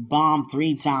 times, bombed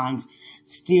 3 times,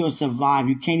 still survived.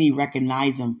 You can't even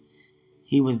recognize him.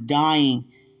 He was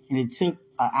dying, and it took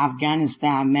an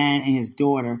Afghanistan man and his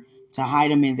daughter to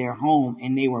hide him in their home,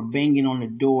 and they were banging on the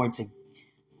door to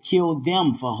kill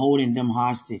them for holding them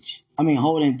hostage. I mean,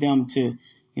 holding them to,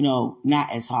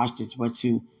 not as hostage, but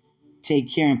to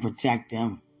take care and protect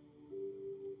them.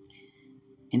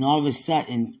 And all of a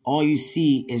sudden, all you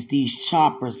see is these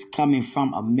choppers coming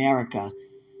from America.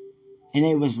 And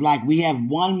it was like, we have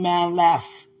 1 man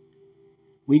left.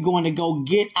 We're going to go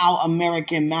get our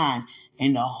American man.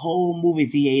 And the whole movie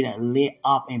theater lit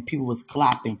up and people was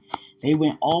clapping. They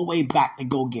went all the way back to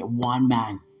go get 1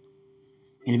 man.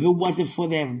 And if it wasn't for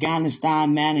the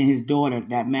Afghanistan man and his daughter,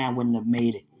 that man wouldn't have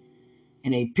made it.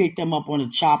 And they picked him up on the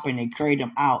chopper and they carried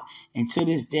him out. And to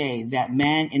this day, that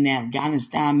man and the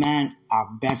Afghanistan man are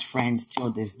best friends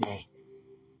till this day.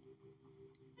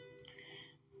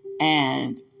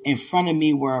 And in front of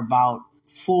me were about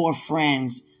 4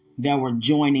 friends that were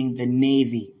joining the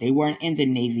Navy. They weren't in the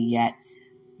Navy yet.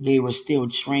 They were still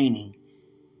training.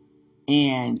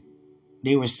 And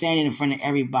they were standing in front of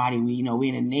everybody. We in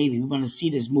the Navy. We're going to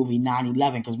see this movie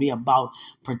 9/11 because we're about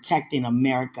protecting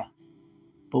America.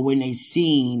 But when they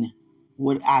seen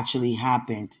what actually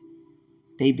happened,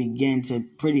 they began to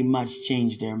pretty much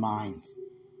change their minds.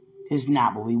 This is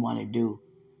not what we want to do,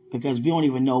 because we don't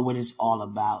even know what it's all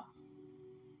about.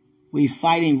 We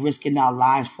fighting, risking our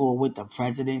lives for what the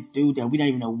presidents do, that we don't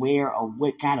even know where or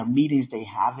what kind of meetings they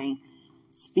having,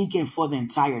 speaking for the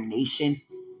entire nation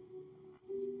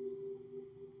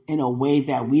in a way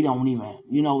that we don't even,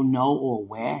 know or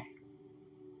where.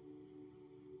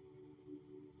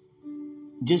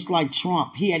 Just like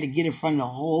Trump, he had to get in front of the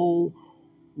whole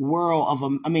world of,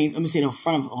 let me say the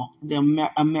front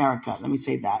of America, let me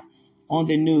say that, on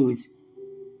the news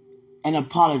and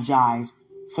apologize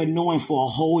for knowing for a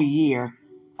whole year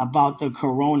about the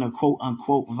corona quote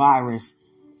unquote virus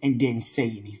and didn't say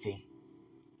anything.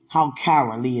 How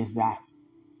cowardly is that?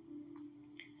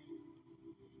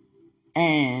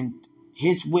 And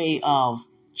his way of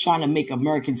trying to make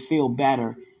Americans feel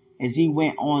better is he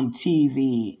went on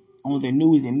TV, on the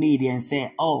news and media and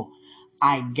said, oh,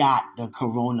 I got the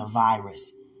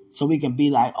coronavirus. So we can be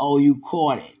like, oh, you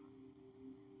caught it.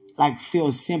 Like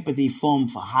feel sympathy for him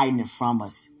for hiding it from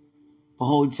us. The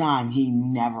whole time he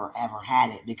never ever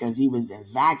had it because he was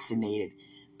vaccinated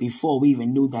before we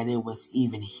even knew that it was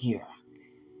even here.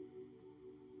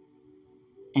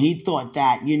 And he thought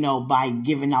that, by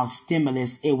giving out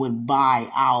stimulus, it would buy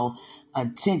our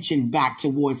attention back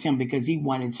towards him because he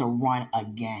wanted to run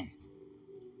again.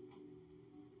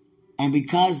 And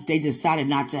because they decided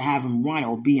not to have him run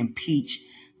or be impeached,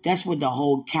 that's what the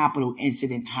whole Capitol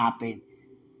incident happened,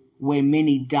 where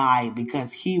many died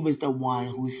because he was the one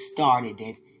who started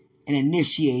it and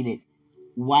initiated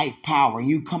white power.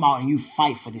 You come out and you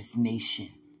fight for this nation.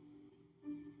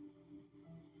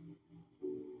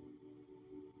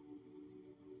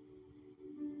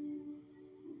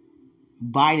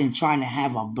 Biden trying to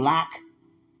have a black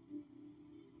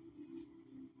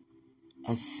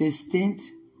assistant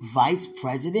vice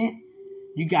president.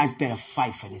 You guys better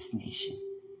fight for this nation.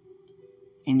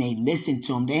 And they listened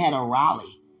to him. They had a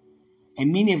rally.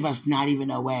 And many of us not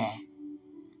even aware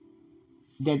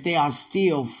that there are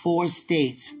still 4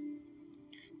 states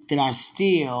that are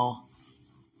still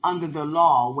under the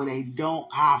law where they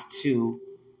don't have to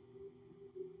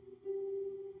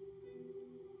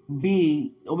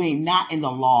not in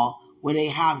the law, where they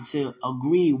have to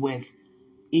agree with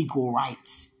equal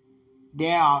rights.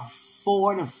 There are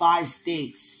 4 to 5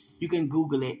 states, you can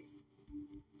Google it,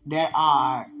 that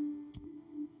are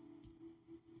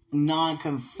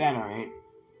non-Confederate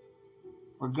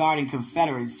regarding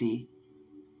Confederacy,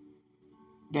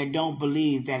 that don't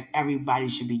believe that everybody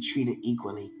should be treated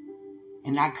equally.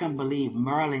 And I couldn't believe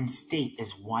Maryland State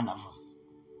is one of them.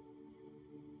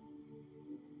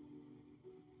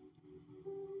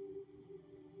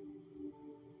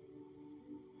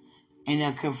 And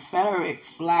the Confederate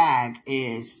flag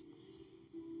is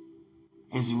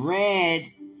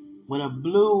red with a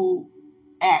blue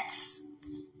X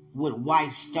with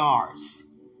white stars.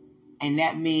 And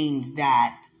that means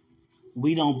that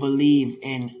we don't believe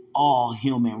in all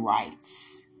human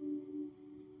rights.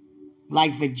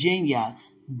 Like Virginia,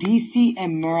 DC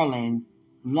and Maryland,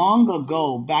 long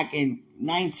ago, back in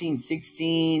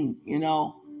 1916,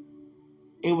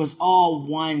 it was all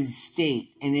one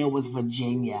state, and it was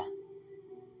Virginia.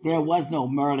 There was no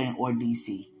Maryland or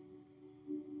DC.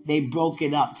 They broke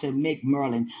it up to make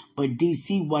Maryland, but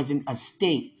DC wasn't a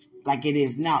state like it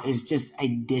is now. It's just a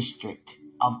district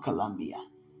of Columbia.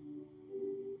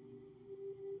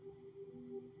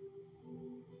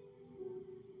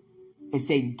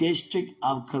 It's a district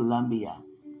of Columbia.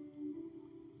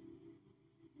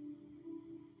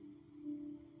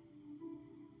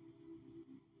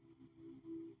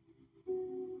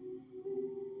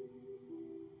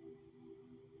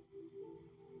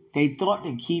 They thought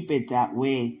to keep it that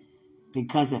way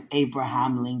because of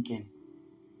Abraham Lincoln.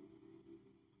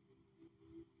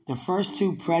 The first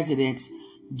 2 presidents,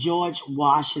 George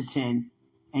Washington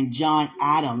and John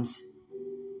Adams,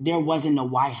 there wasn't a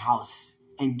White House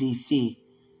in D.C.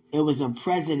 It was a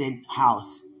president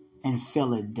house in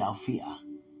Philadelphia.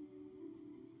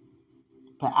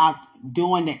 But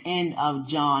during the end of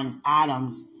John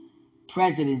Adams'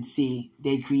 presidency,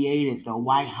 they created the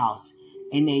White House,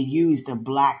 and they used the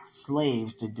black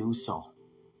slaves to do so.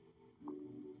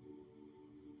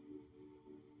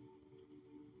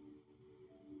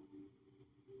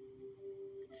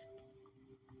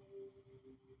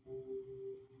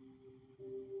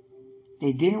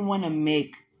 They didn't want to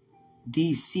make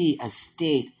D.C. a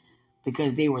state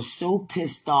because they were so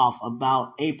pissed off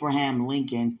about Abraham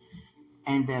Lincoln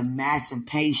and the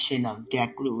emancipation of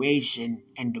declaration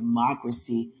and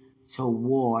democracy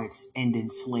towards ending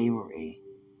slavery.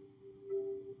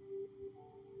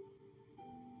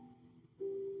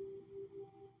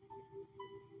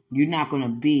 You're not going to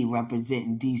be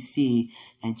representing D.C.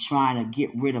 and trying to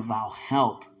get rid of our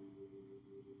help.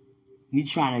 You're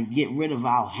trying to get rid of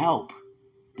our help.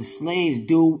 The slaves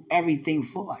do everything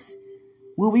for us.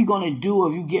 What are we going to do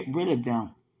if you get rid of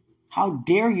them? How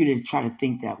dare you to try to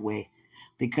think that way?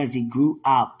 Because he grew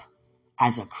up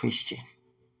as a Christian.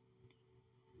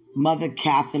 Mother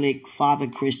Catholic, father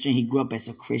Christian. He grew up as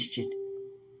a Christian.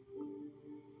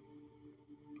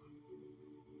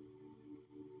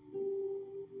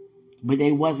 but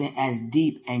they wasn't as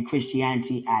deep in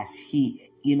Christianity as he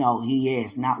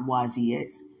is, not was, he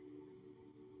is.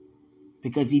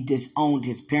 Because he disowned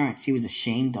his parents. He was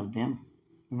ashamed of them.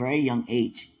 Very young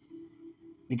age.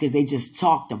 Because they just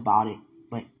talked about it.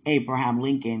 But Abraham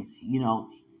Lincoln, he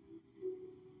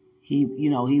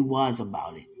was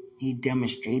about it. He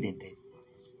demonstrated it.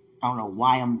 I don't know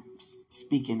why I'm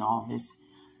speaking all this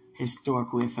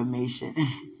historical information.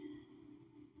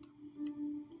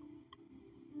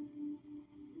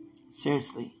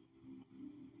 Seriously.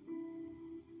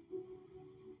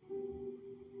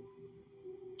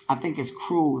 I think it's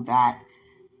cruel that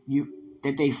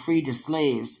they freed the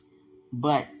slaves,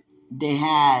 but they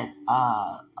had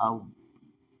a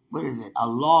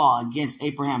law against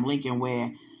Abraham Lincoln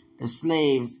where the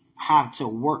slaves have to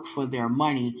work for their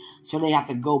money, so they have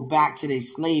to go back to their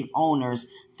slave owners.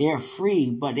 They're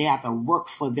free, but they have to work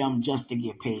for them just to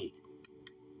get paid.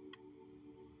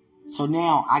 So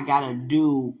now I gotta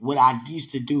do what I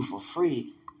used to do for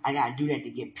free. I gotta do that to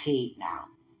get paid now,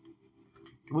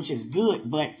 which is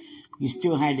good, but you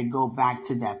still had to go back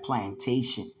to that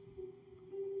plantation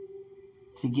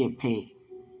to get paid.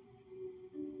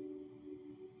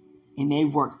 And they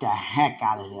worked the heck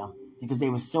out of them because they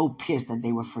were so pissed that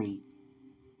they were freed.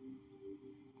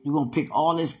 You're going to pick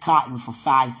all this cotton for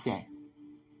 5 cents.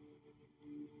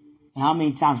 And how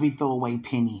many times we throw away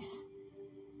pennies?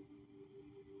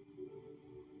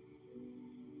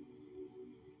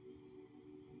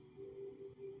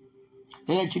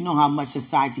 They let you know how much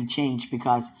society changed,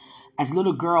 because as a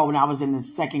little girl, when I was in the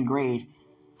 2nd grade,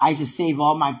 I used to save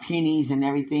all my pennies and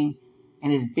everything in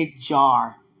this big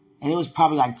jar. And it was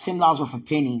probably like $10 worth of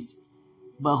pennies.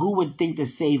 But who would think to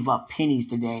save up pennies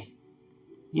today?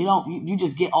 You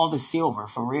just get all the silver,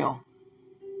 for real.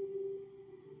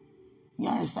 You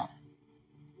understand?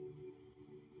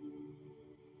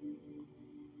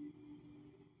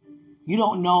 I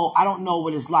don't know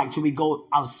what it's like till we go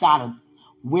outside of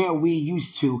where we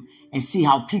used to and see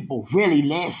how people really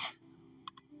live.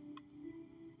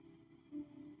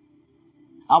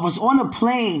 I was on a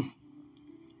plane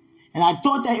and I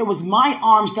thought that it was my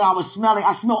arms that I was smelling.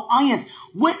 I smell onions.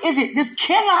 What is it? This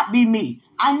cannot be me.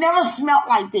 I never smelled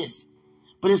like this.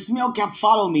 But the smell kept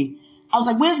following me. I was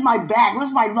like, where's my bag?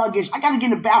 Where's my luggage? I got to get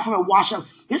in the bathroom and wash up.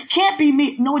 This can't be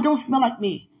me. No, it don't smell like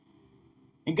me.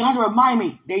 And God to remind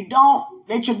me,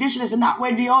 their tradition is to not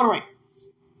wear deodorant.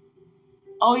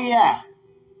 Oh, yeah.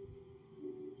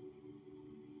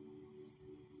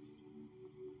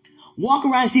 Walk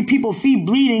around and see people feet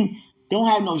bleeding, don't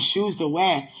have no shoes to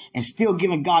wear, and still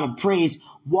giving God a praise,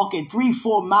 walking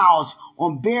 3-4 miles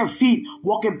on bare feet,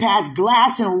 walking past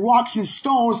glass and rocks and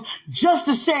stones just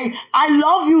to say, I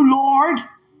love you, Lord.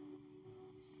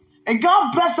 And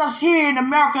God bless us here in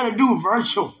America to do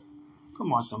virtual.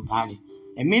 Come on, somebody.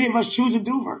 And many of us choose to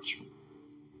do virtual.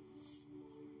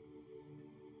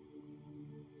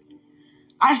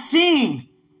 I seen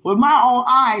with my own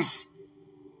eyes,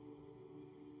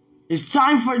 it's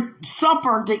time for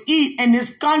supper to eat in this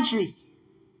country.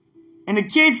 And the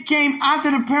kids came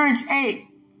after the parents ate.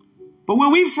 But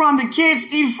where we from, the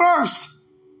kids eat first.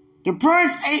 The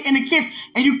parents ate and the kids.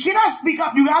 And you cannot speak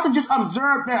up. You have to just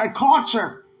observe the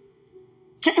culture.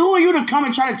 Who are you to come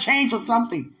and try to change or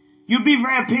something? You'll be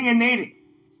very opinionated.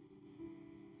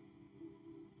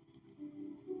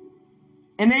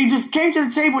 And they just came to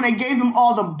the table and they gave them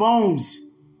all the bones.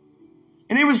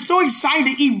 And they were so excited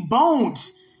to eat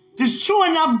bones. Just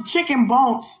chewing up chicken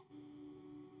bones.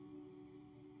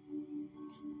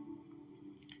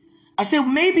 I said,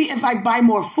 maybe if I buy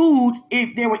more food,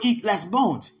 they would eat less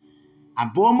bones. I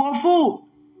bought more food.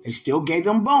 They still gave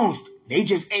them bones. They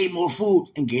just ate more food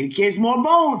and gave the kids more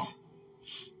bones.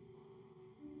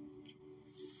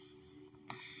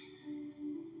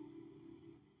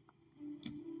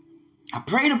 I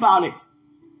prayed about it.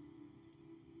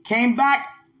 Came back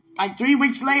like 3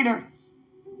 weeks later.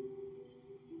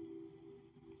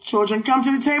 Children come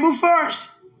to the table first.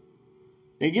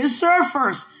 They get served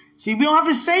first. See, we don't have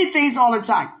to say things all the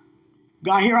time.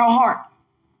 God hear our heart.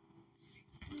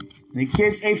 And the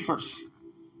kids ate first.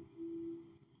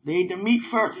 They ate the meat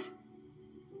first.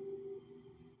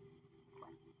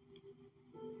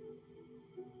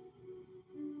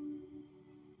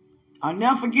 I'll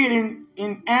never forget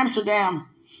in Amsterdam,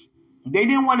 they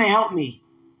didn't want to help me.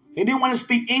 They didn't want to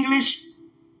speak English,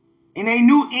 and they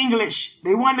knew English.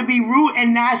 They wanted to be rude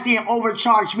and nasty and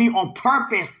overcharge me on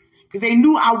purpose because they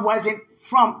knew I wasn't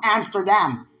from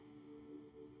Amsterdam.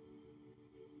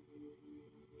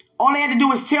 All they had to do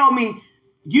was tell me,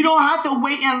 you don't have to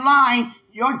wait in line.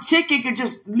 Your ticket could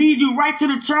just lead you right to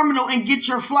the terminal and get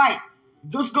your flight.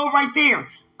 Just go right there.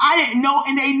 I didn't know,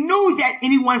 and they knew that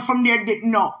anyone from there didn't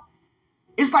know.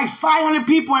 It's like 500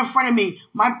 people in front of me.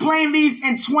 My plane leaves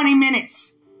in 20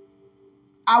 minutes.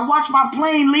 I watch my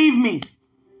plane leave me.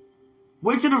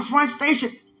 Went to the front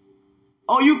station.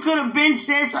 Oh, you could have been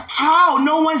said, so how?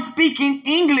 No one's speaking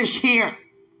English here.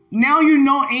 Now you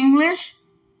know English?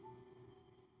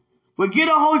 Well, get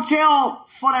a hotel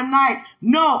for the night.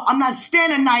 No, I'm not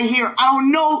staying the night here. I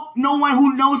don't know no one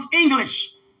who knows English.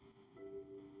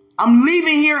 I'm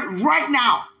leaving here right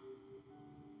now.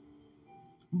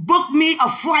 Book me a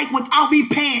flight without me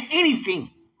paying anything.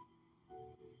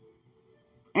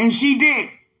 And she did.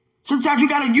 Sometimes you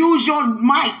got to use your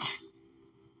might.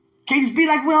 Can't just be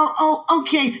like, well, oh,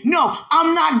 okay. No,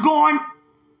 I'm not going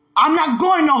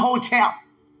to no hotel.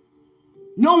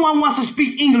 No one wants to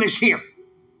speak English here.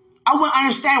 I wouldn't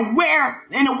understand where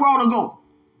in the world to go.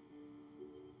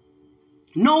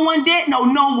 No one did?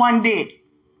 No one did.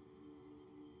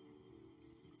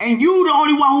 And you the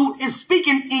only one who is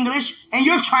speaking English, and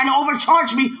you're trying to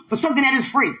overcharge me for something that is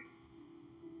free.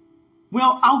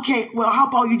 Well, okay. Well, how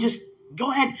about you just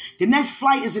go ahead? The next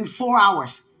flight is in 4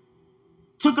 hours.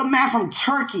 Took a man from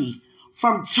Turkey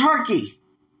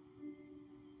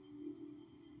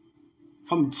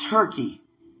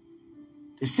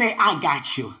to say, I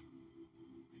got you.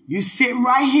 You sit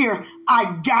right here.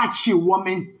 I got you,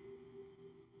 woman.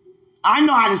 I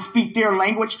know how to speak their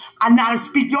language. I know how to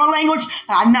speak your language.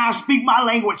 And I know how to speak my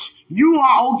language. You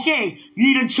are okay.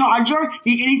 You need a charger?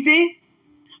 Need anything?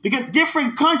 Because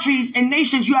different countries and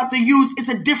nations you have to use, it's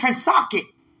a different socket.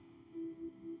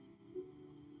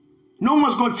 No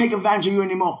one's going to take advantage of you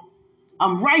anymore.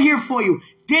 I'm right here for you.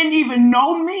 Didn't even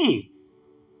know me.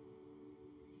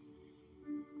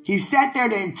 He sat there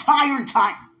the entire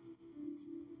time.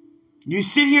 You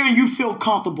sit here and you feel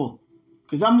comfortable.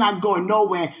 Because I'm not going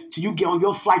nowhere till you get on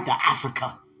your flight to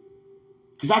Africa.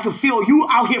 Because I can feel you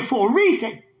out here for a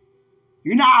reason.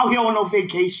 You're not out here on no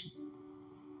vacation.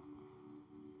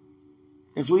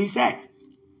 That's what he said.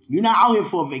 You're not out here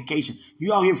for a vacation.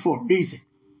 You're out here for a reason.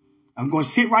 I'm going to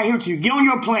sit right here till you get on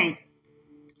your plane.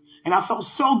 And I felt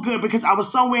so good because I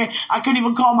was somewhere I couldn't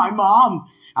even call my mom.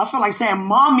 I felt like saying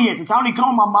mommy at the time. I only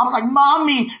called my mom. I was like,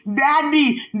 mommy,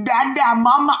 daddy, dada,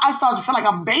 mama. I started to feel like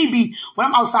a baby when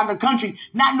I'm outside the country,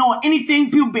 not knowing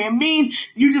anything, people being mean.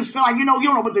 You just feel like, you don't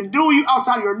know what to do. You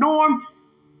outside of your norm.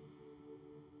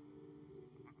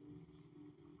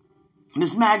 And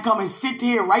this man come and sit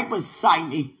here right beside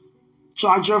me.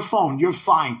 Charge your phone. You're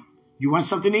fine. You want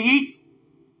something to eat?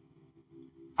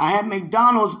 I had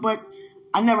McDonald's, but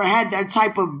I never had that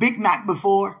type of Big Mac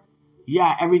before.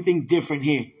 Yeah, everything different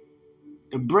here.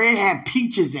 The bread had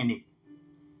peaches in it.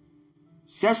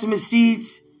 Sesame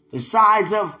seeds the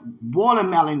size of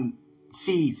watermelon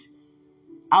seeds.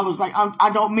 I was like, I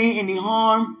don't mean any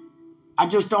harm. I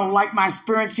just don't like my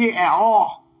experience here at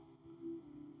all.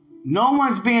 No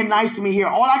one's being nice to me here.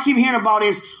 All I keep hearing about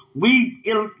is we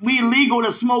illegal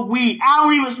to smoke weed. I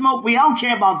don't even smoke weed. I don't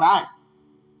care about that.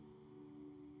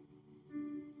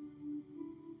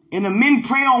 And the men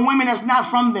prey on women that's not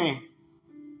from there.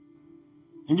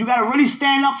 And you got to really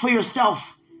stand up for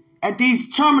yourself at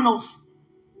these terminals.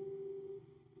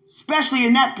 Especially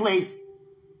in that place.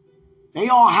 They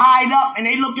all hide up and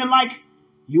they looking like,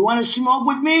 you want to smoke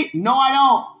with me? No, I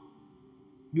don't.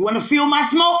 You want to feel my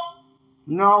smoke?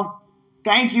 No.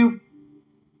 Thank you.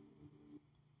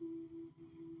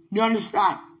 You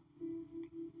understand?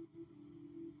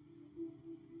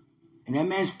 And that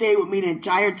man stayed with me the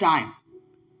entire time.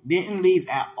 Didn't leave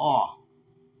at all.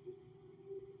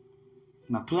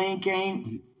 My plane came,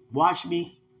 he watched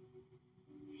me.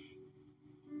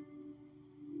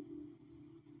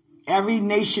 Every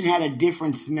nation had a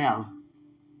different smell.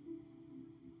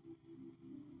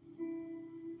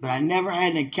 But I never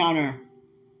had an encounter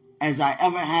as I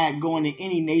ever had going to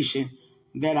any nation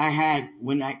that I had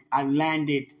when I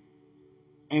landed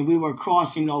and we were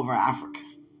crossing over Africa.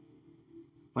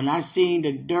 When I seen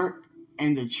the dirt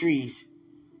and the trees,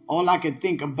 all I could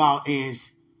think about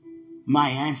is my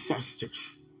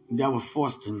ancestors that were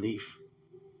forced to leave.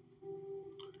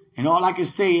 And all I can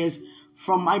say is,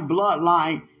 from my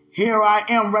bloodline, here I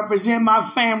am representing my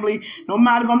family. No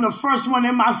matter if I'm the first one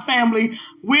in my family,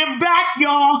 we're back,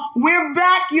 y'all. We're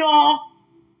back, y'all.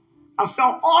 I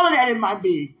felt all of that in my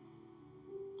being.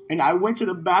 And I went to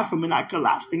the bathroom and I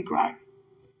collapsed and cried.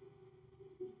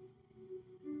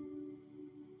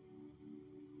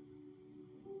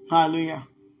 Hallelujah.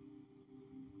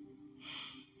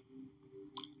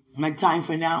 My time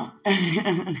for now.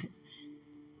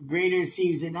 Greater is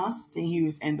he in us than he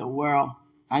was in the world.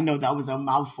 I know that was a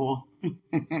mouthful.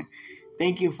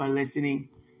 Thank you for listening.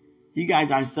 You guys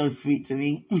are so sweet to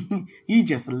me. You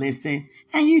just listen.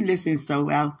 And you listen so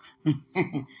well.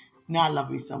 No, I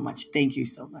love you so much. Thank you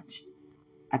so much.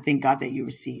 I thank God that you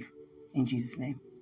receive. In Jesus' name.